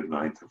the gate at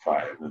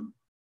 9-5. And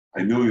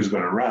I knew he was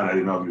going to run. I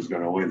didn't know if he was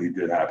going to win. He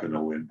did happen to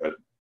win, but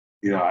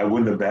I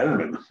wouldn't have bet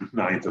him at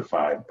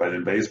 9-5. But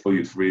in baseball,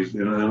 you freeze.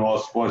 In all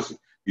sports,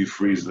 you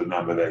freeze the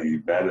number that you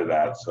bet it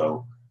at.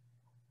 So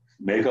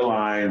make a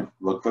line,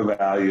 look for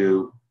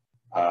value.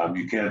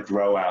 You can't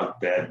throw out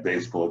bad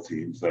baseball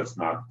teams.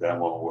 That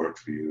won't work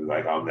for you.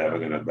 Like, I'm never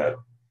going to bet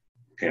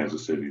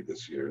Kansas City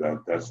this year.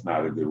 That's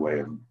not a good way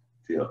of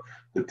deal.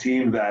 The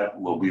team that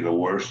will be the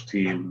worst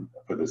team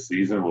for the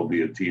season will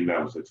be a team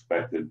that was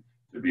expected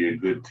to be a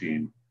good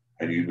team,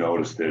 and you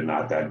notice they're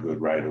not that good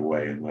right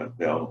away, and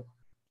they'll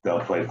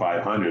play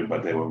 500,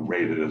 but they were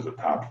rated as a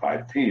top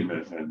 5 team,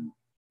 and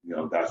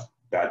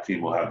that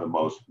team will have the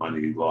most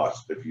money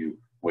lost if you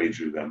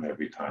wager them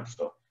every time.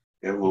 So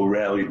it will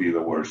rarely be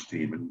the worst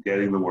team, and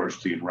getting the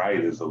worst team right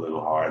is a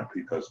little hard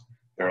because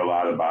there are a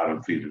lot of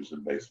bottom feeders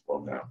in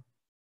baseball now.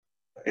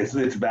 It's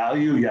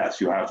value, yes.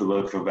 You have to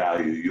look for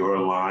value. Your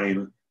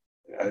line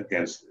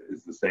against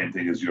is the same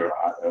thing as your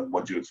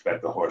what you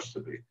expect the horse to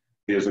be.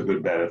 Here's a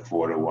good bet at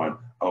 4-1.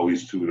 Oh,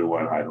 he's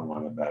 2-1. I don't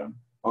want to bet him.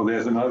 Oh,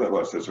 there's another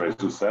horse that's raised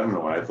to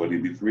 7-1. I thought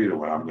he'd be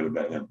 3-1. I'm going to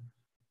bet him.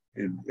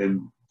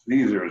 And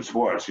these are in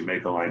sports. You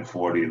make a line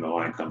 40 and the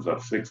line comes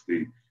up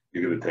 60.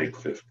 You're going to take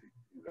 50.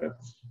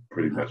 That's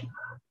pretty much a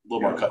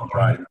little more cut and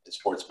dry in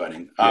sports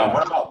betting.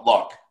 What about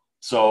luck?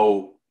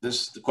 So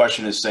the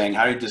question is saying,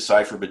 how do you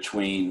decipher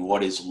between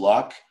what is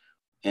luck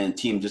and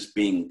team just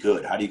being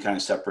good? How do you kind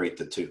of separate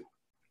the two?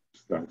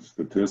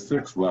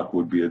 Statistics. Luck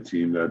would be a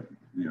team that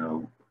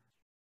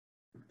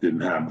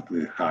didn't have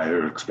the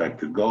higher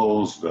expected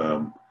goals,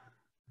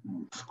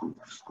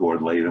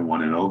 scored late and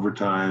won in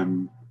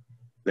overtime.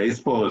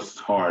 Baseball is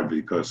hard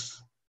because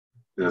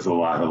there's a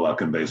lot of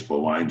luck in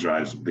baseball. Line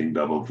drives being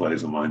double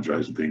plays and line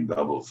drives being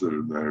doubles.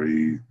 They're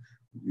very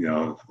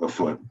a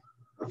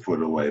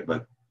foot away.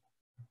 But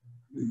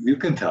you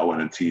can tell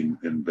when a team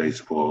in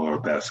baseball or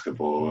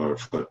basketball or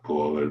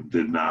football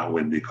did not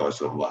win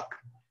because of luck.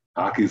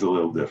 Hockey's a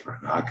little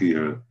different. Hockey,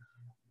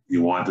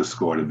 you want the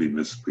score to be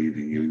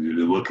misleading.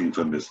 You're looking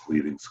for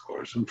misleading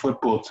scores. And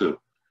football, too.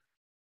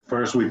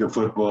 First week of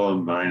football,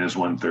 Niners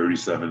won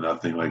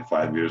 37-0 like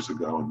 5 years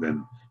ago, and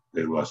then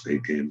they lost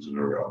 8 games in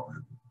a row.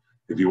 And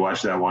if you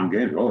watch that one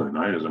game, the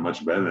Niners are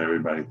much better than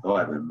everybody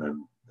thought, and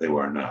then they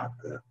were not.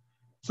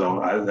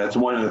 So that's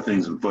one of the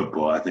things in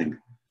football. I think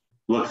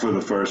look for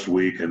the first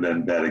week and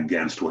then bet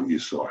against what you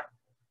saw.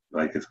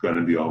 Like it's going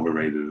to be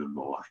overrated in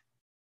the line.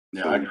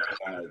 Yeah, I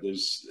agree.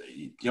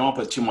 You don't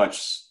put too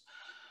much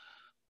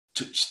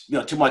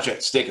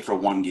at stake for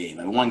one game.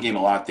 And one game,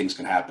 a lot of things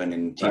can happen,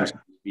 and teams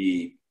can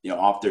be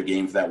off their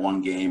game for that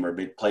one game, or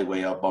play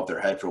way above their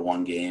head for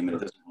one game, and it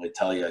doesn't really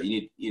tell you.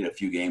 You need a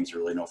few games to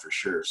really know for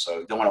sure. So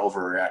you don't want to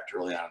overreact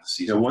early on in the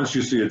season. Yeah, once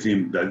you see a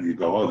team that you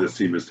go, this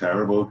team is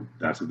terrible,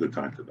 that's a good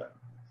time to bet.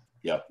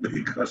 Yep.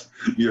 Because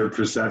your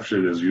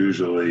perception is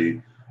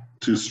usually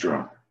too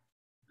strong.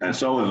 And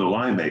so is the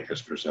line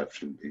maker's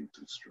perception being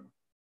too strong.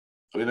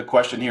 We have a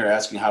question here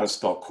asking how to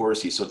spell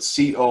Corsi. So it's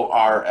Corsi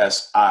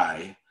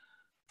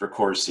for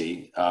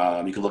Corsi.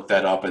 You can look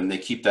that up, and they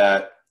keep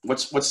that. What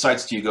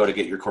sites do you go to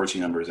get your Corsi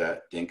numbers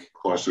at, Dink?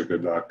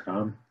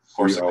 Corsica.com.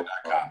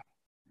 Corsica.com.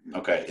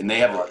 Okay. And they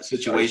have a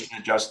situation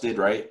adjusted,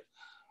 right?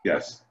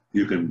 Yes.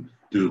 You can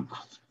do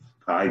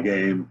high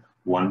game,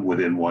 one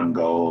within one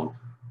goal,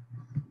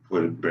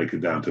 break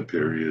it down to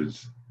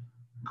periods.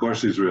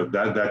 Corsi's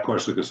that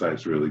Corsica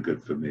site's really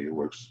good for me. It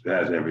works. It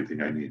has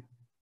everything I need.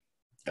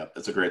 Yep,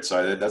 that's a great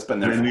site. That's been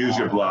there. And then use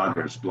your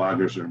bloggers.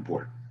 Bloggers are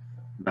important.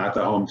 Not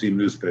the home team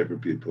newspaper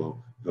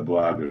people. The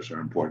bloggers are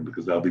important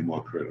because they'll be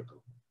more critical.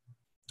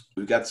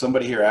 We've got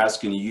somebody here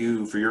asking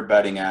you for your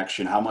betting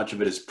action. How much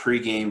of it is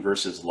pregame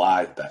versus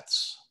live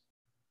bets?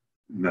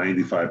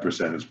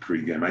 95% is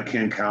pregame. I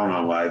can't count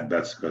on live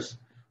bets because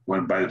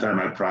by the time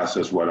I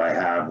process what I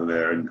have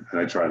there and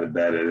I try to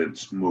bet it,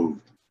 it's moved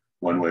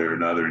one way or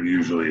another, and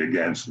usually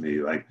against me.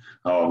 Like,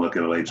 I'm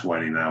looking at late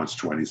 20, now it's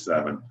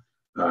 27.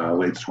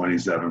 Late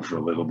 27 for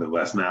a little bit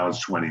less. Now it's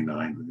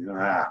 29.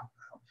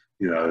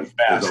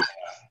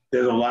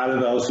 There's a lot of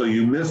those. So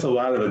you miss a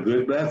lot of the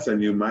good bets,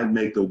 and you might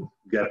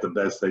get the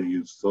bets that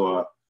you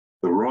saw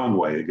the wrong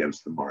way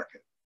against the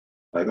market.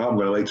 Like, I'm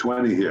going to lay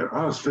 20 here.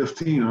 Oh, it's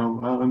 15.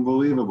 Oh,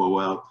 unbelievable.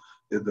 Well,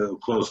 they'll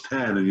close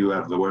 10, and you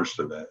have the worst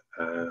of it.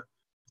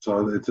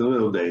 So it's a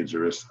little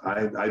dangerous.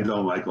 I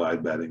don't like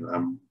live betting.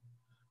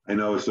 I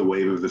know it's the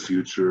wave of the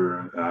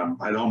future.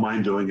 I don't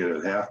mind doing it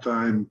at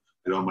halftime.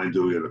 I don't mind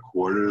doing it at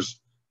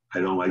quarters. I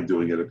don't like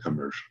doing it at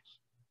commercials.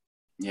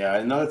 Yeah,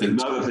 another thing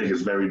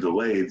is very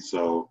delayed.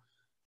 So,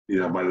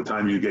 by the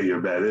time you get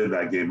your bet in,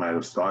 that game might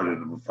have started,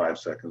 and in 5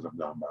 seconds, I'm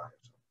gone by.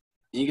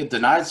 You get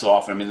denied so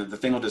often. I mean, the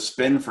thing will just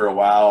spin for a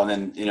while, and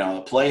then,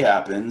 the play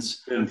happens.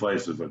 Spin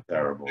places are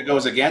terrible. If it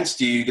goes against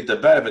you, you get the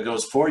bet. If it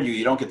goes for you,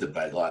 you don't get the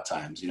bet a lot of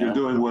times. You're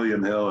doing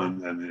William Hill,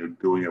 and you're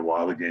doing it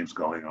while the game's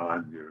going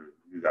on.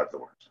 You got the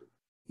worst.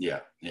 Yeah.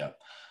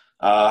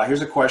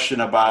 Here's a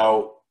question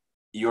about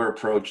your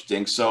approach,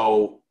 Dink.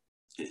 So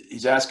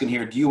he's asking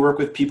here, do you work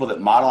with people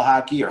that model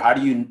hockey, or how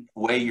do you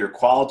weigh your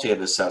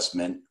qualitative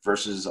assessment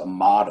versus a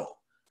model?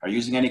 Are you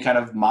using any kind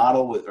of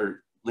model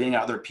or leaning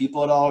on other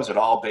people at all? Or is it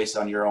all based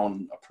on your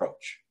own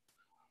approach?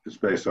 It's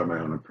based on my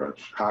own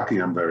approach. Hockey,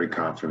 I'm very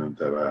confident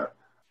that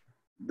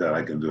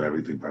I can do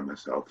everything by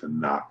myself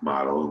and not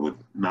model,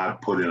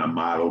 not put in a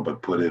model,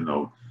 but put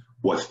in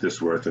what's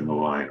this worth in the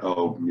line?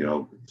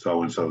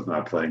 So-and-so's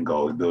not playing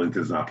goalie.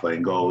 Billington's not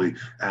playing goalie.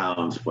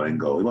 Allen's playing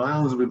goalie. Well,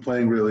 Allen's been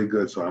playing really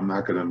good, so I'm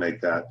not going to make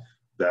that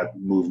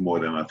move more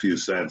than a few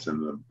cents.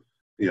 And and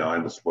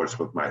the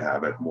sportsbook might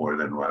have it more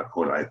than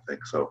what I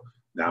think. So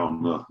now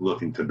I'm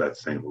looking to bet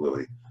St.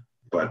 Louis.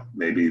 But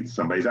maybe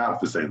somebody's out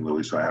for St.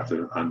 Louis, so I have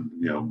to,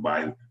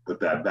 put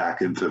that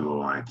back into the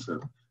line. So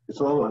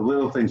it's all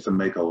little things to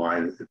make a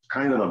line. It's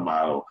kind of a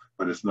model,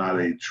 but it's not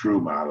a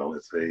true model.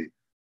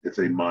 It's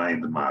a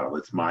mind model.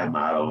 It's my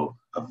model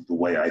of the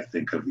way I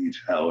think of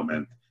each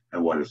element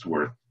and what it's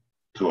worth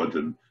towards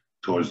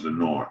the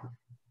norm.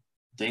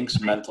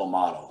 Dink's mental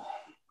model,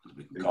 as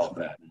we can call it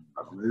that.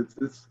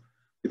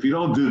 If you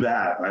don't do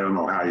that, I don't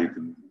know how you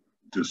can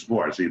do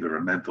sports, either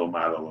a mental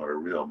model or a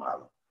real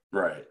model.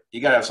 Right. You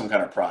got to have some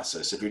kind of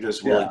process. If you're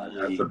just willing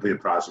to that's a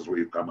big process where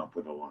you come up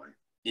with a line.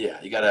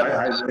 Yeah, you got to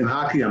have in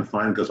hockey, I'm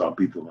fine because I'll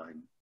beat the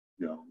line,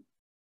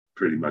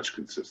 pretty much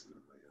consistently.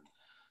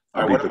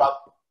 All right, what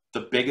about the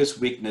biggest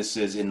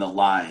weaknesses in the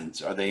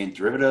lines? Are they in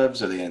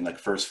derivatives? Are they in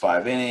first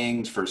 5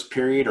 innings, first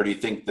period? Or do you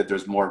think that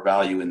there's more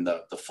value in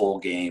the full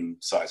game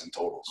size and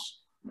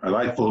totals? I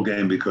like full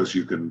game because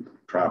you can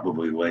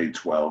probably lay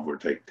 12 or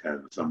take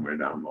 10 somewhere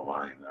down the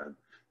line.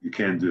 You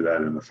can't do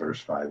that in the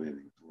first 5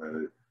 innings.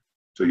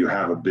 So you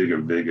have a bigger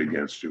vig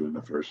against you in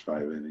the first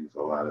 5 innings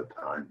a lot of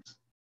times.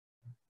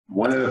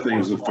 One of the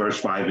things the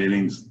first 5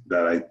 innings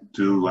that I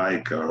do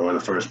like, or the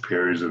first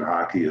periods in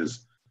hockey,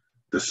 is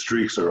the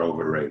streaks are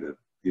overrated.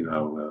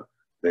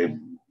 They've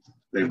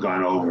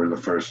gone over the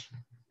first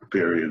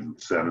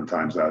period 7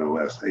 times out of the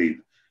last 8.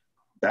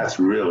 That's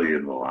really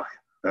in the line.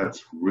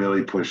 That's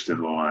really pushed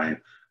in the line.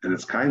 And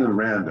it's kind of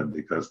random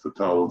because the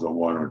totals are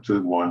 1 or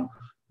 2,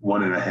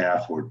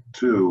 1.5 or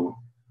 2,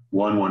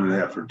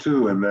 1.5 or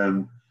 2, and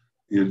then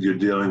you're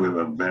dealing with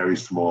a very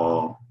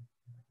small,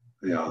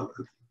 what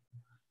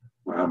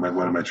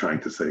am I trying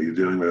to say? You're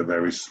dealing with a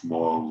very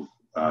small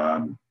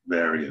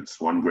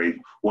variance. One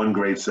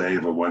great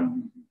save or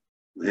one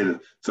hit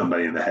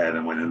somebody in the head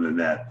and went in the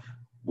net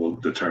will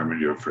determine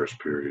your first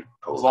period.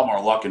 There's a lot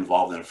more luck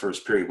involved in a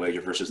first period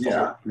wager versus the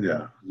whole.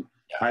 Yeah.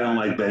 I don't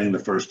like betting the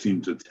first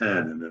team to 10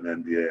 in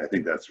an NBA. I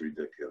think that's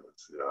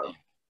ridiculous.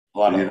 A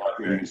lot of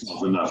there's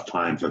enough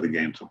time for the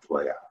game to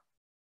play out.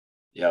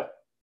 Yep.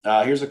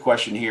 Here's a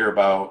question here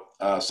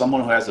about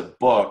someone who has a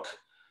book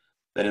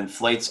that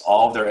inflates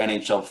all of their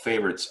NHL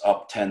favorites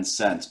up 10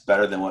 cents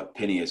better than what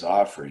Penny is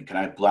offering. Can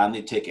I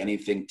blindly take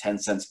anything 10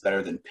 cents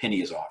better than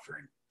Penny is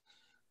offering?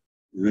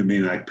 You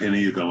mean like Penny,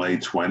 you can lay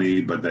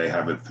 20, but they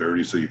have it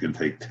 30, so you can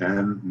take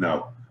 10?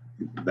 No,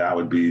 that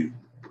would be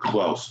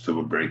close to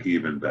a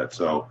break-even bet.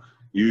 So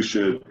you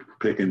should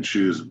pick and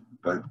choose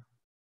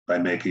by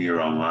making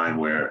your own line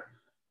where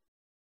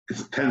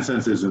 10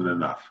 cents isn't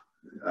enough,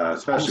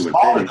 especially with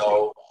Penny.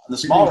 Though, the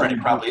smaller end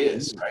it probably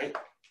is, right?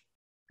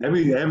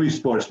 Every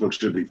sports book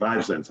should be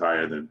 5 cents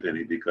higher than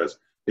Penny because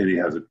Penny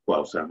has a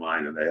 12-cent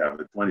line and they have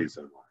a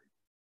 20-cent line.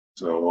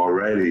 So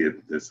already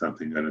there's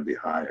something going to be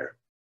higher.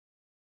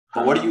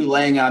 But what are you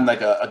laying on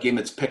like a game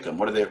that's pick'em?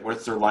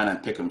 What's their line on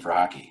pick'em for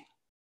hockey?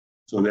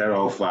 So their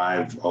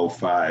 05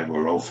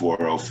 or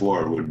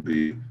 04 would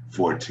be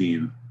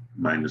 14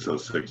 minus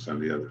 06 on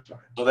the other side.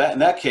 So in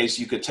that case,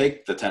 you could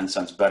take the 10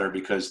 cents better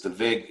because the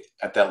VIG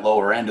at that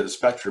lower end of the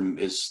spectrum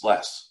is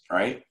less,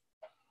 right?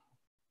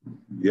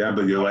 Yeah,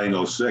 but you're laying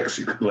 06.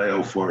 You could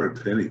lay 04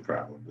 at Penny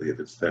probably if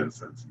it's 10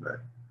 cents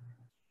better.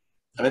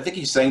 I think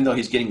he's saying, though,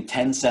 he's getting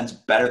 10 cents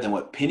better than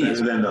what Penny is.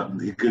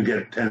 He could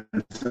get 10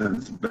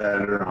 cents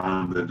better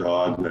on the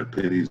dog that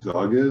Penny's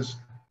dog is.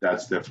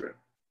 That's different.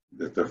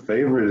 If the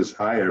favorite is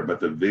higher, but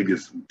the VIG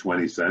is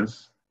 20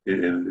 cents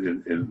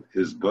in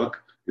his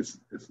book, it's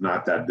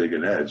not that big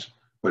an edge.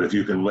 But if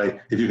you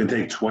can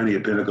take 20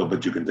 at Pinnacle,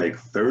 but you can take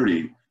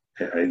 30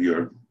 at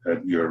your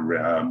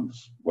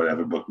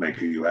whatever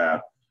bookmaker you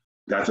have,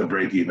 that's a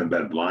break-even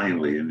bet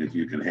blindly. And if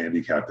you can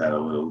handicap that a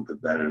little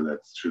bit better, that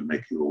should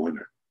make you a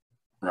winner.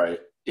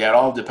 Right. Yeah, it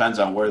all depends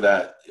on where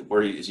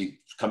is he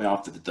coming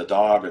off the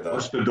dog or the.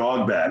 What's the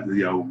dog bet?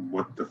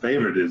 What the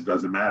favorite is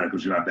doesn't matter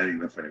because you're not betting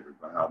the favorite.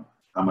 But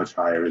how much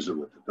higher is it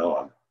with the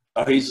dog?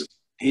 Oh, he's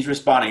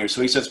responding here.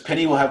 So he says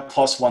Penny will have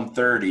plus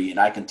 130 and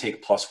I can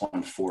take plus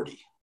 140.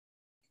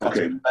 That's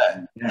okay.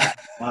 Yeah.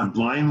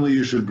 Blindly,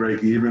 you should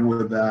break even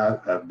with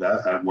that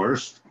at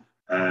worst.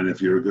 And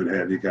if you're a good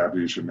handicapper,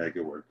 you should make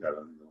it work out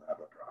and you'll have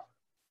a profit.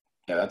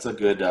 Yeah, that's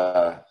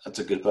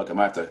a good book. I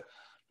might have to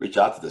reach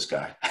out to this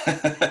guy.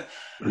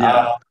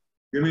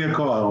 Give me a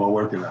call and we'll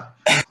work it out.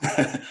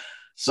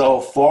 So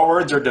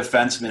forwards or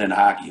defensemen in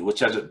hockey, which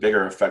has a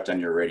bigger effect on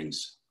your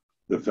ratings?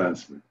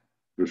 Defensemen,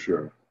 for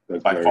sure.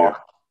 That's by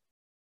far.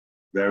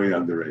 Very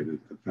underrated.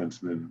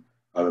 Defensemen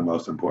are the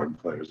most important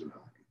players in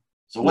hockey.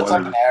 So what's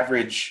like an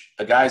average,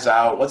 a guy's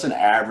out, what's an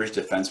average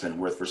defenseman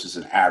worth versus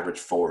an average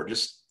forward?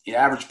 Just the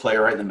average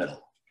player right in the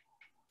middle.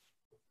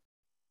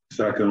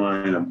 Second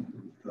line,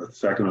 a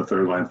second or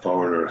third line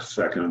forward or a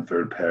second and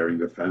third pairing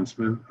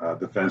defenseman.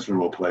 Defenseman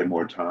will play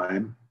more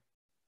time.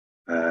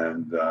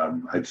 And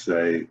I'd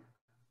say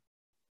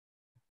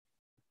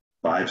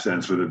 5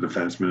 cents for the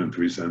defenseman and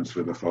 3 cents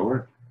for the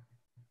forward.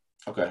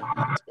 Okay.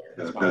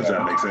 Does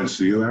that make sense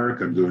to you,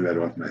 Eric? I'm doing that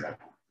off my head.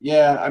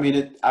 Yeah, I mean,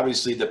 it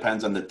obviously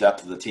depends on the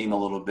depth of the team a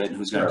little bit and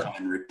who's going to come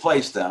and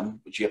replace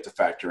them, which you have to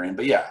factor in.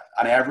 But yeah,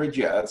 on average,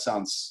 yeah, that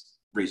sounds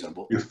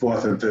reasonable. Your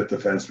fourth and fifth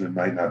defenseman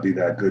might not be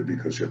that good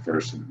because your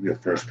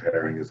first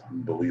pairing is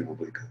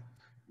unbelievably good.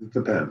 It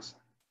depends.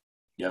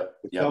 Yep.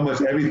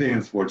 Almost everything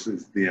in sports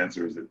the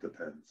answer is it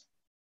depends.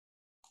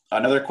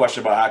 Another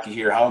question about hockey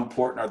here. How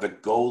important are the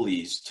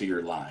goalies to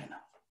your line?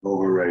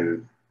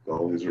 Overrated.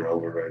 Goalies are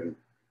overrated.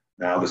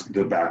 Now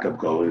the backup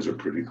goalies are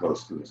pretty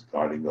close to the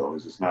starting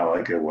goalies. It's not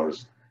like it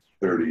was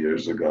 30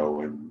 years ago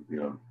when,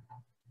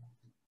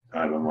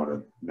 I don't want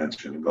to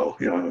mention a goal.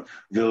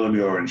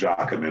 Villemure and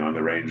Jacquemin on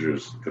the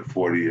Rangers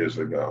 40 years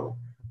ago.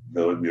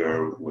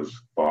 Villemure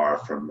was far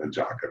from a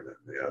Jacquemin.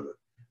 The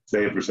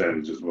save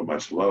percentages were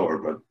much lower,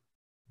 but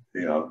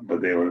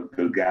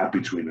the gap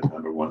between the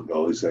number one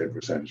goalie save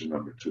percentage and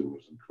number two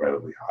was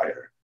incredibly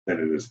higher than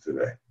it is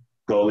today.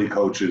 Goalie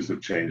coaches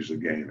have changed the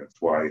game.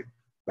 That's why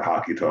the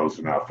hockey totals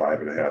are now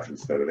 5.5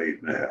 instead of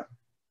 8.5.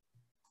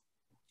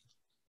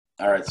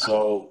 All right,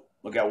 so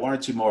we got one or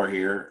two more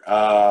here.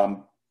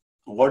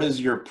 What is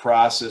your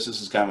process?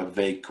 This is kind of a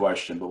vague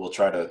question, but we'll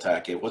try to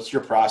attack it. What's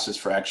your process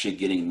for actually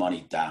getting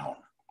money down?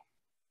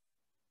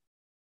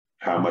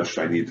 How much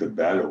I need to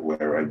bet or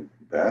where I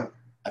bet?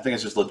 I think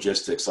it's just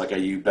logistics. Like, are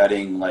you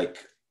betting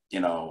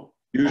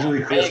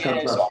Usually Chris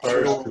comes up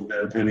first and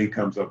then Penny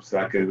comes up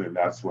second, and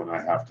that's when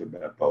I have to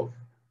bet both.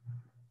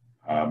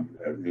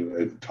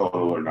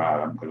 Total or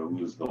not, I'm going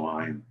to lose the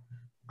line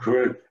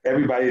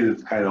everybody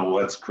just kind of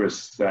lets Chris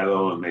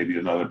settle, and maybe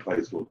another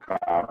place will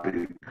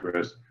copy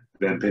Chris.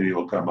 Then Penny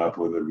will come up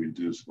with a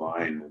reduced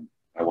line, and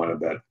I want to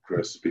bet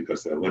Chris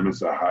because the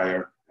limits are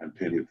higher and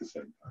Penny at the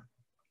same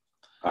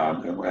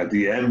time. And at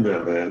the end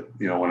of it,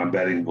 when I'm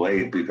betting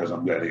late because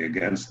I'm betting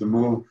against the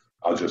move,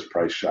 I'll just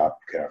price shop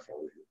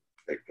carefully,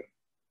 take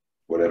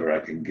whatever I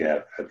can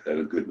get at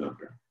a good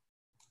number.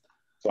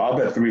 So I'll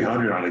bet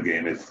 300 on a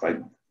game. It's like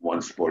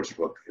one sports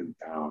book in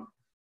town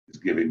is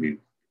giving me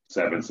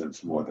 7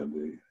 cents more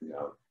than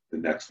the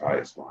next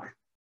highest line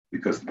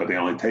but they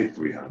only take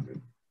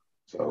 300.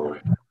 So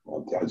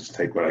I'll just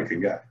take what I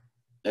can get.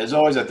 There's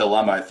always a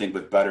dilemma, I think,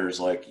 with bettors.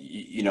 Like,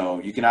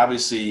 you can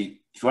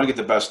obviously, if you want to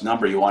get the best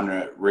number, you want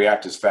to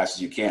react as fast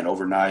as you can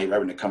overnight, right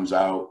when it comes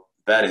out,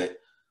 bet it.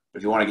 But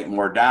if you want to get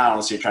more down,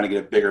 let's say you're trying to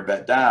get a bigger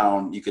bet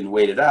down, you can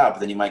wait it out, but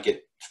then you might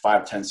get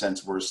 5-10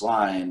 cents worse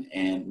line,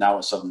 and now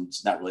it's something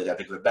that's not really that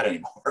big of a bet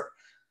anymore.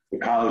 The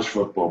college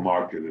football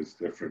market is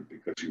different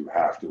because you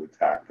have to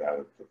attack that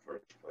at the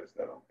first place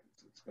that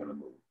opens. It's going to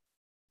move.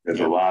 There's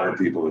a lot of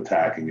people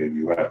attacking it.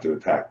 You have to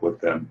attack with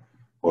them,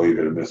 or you're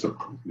going to miss a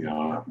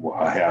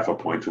half a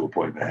point to a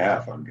point and a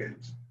half on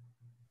games.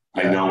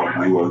 I know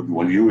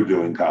when you were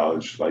doing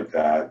college like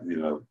that,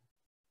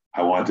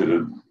 I wanted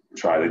to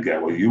try to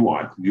get what you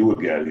were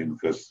getting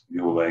because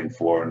you were laying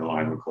 4 and the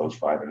line would close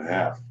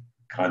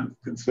 5.5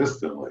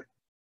 consistently.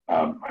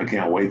 I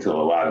can't wait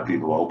till a lot of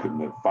people open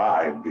at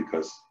 5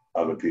 because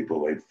other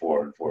people laid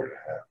 4 and 4.5.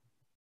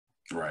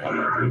 Right. I'm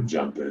not going to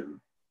jump in.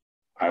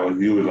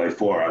 You would lay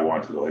 4. I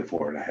wanted to lay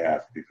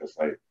 4.5 because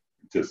I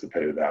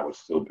anticipated that would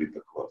still be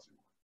the closing.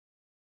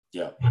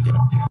 Yeah.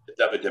 It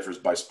definitely differs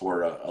by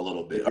sport a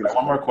little bit. All right,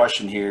 one more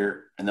question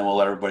here, and then we'll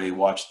let everybody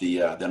watch the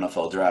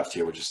NFL draft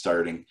here, which is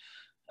starting.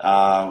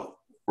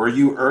 Were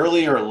you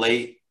early or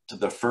late to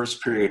the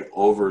first period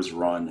overs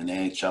run in the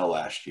NHL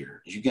last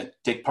year? Did you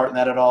take part in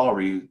that at all, or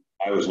were you?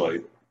 I was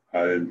late.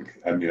 I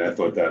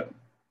thought that.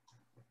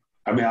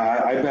 I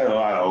bet a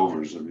lot of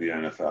overs in the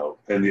NFL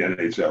and the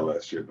NHL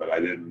last year, but I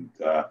didn't.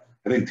 I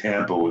think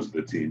Tampa was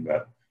the team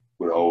that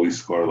would always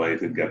score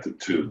late and get to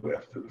 2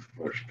 after the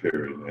first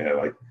period. And they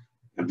had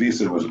and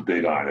Visa was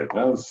big on it.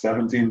 That was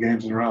 17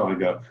 games in a row. I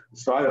go,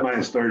 started at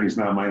 -30, it's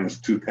now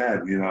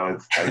 -210.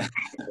 It's like,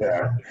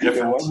 yeah.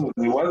 It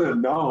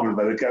wasn't known,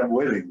 but it kept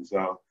winning.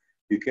 So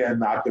you can't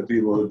knock the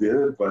people who did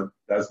it, but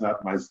that's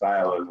not my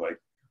style. It's like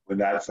when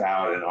that's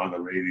out and on the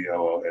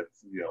radio,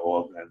 it's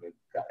and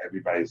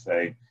everybody's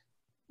saying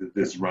that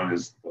this run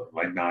is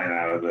like 9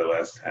 out of the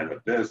last 10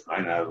 of this,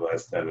 9 out of the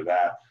last 10 of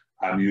that.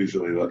 I'm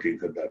usually looking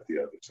to bet the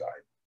other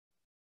side.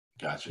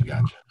 Gotcha.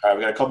 All right,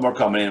 we got a couple more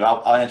coming in.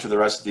 I'll answer the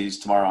rest of these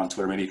tomorrow on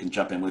Twitter. Maybe you can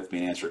jump in with me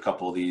and answer a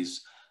couple of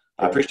these.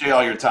 I appreciate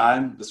all your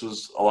time. This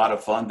was a lot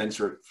of fun. Thanks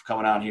for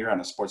coming out here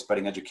on a sports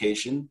betting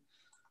education.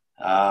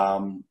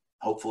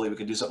 Hopefully we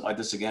can do something like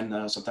this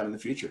again sometime in the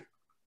future.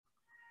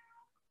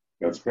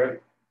 That's great.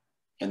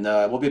 And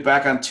we'll be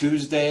back on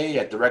Tuesday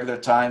at the regular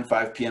time,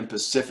 5 p.m.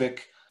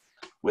 Pacific,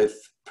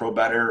 with pro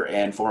bettor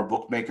and former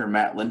bookmaker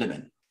Matt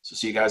Lindeman. So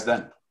see you guys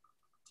then.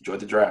 Enjoy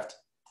the draft.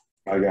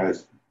 Bye,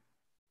 guys.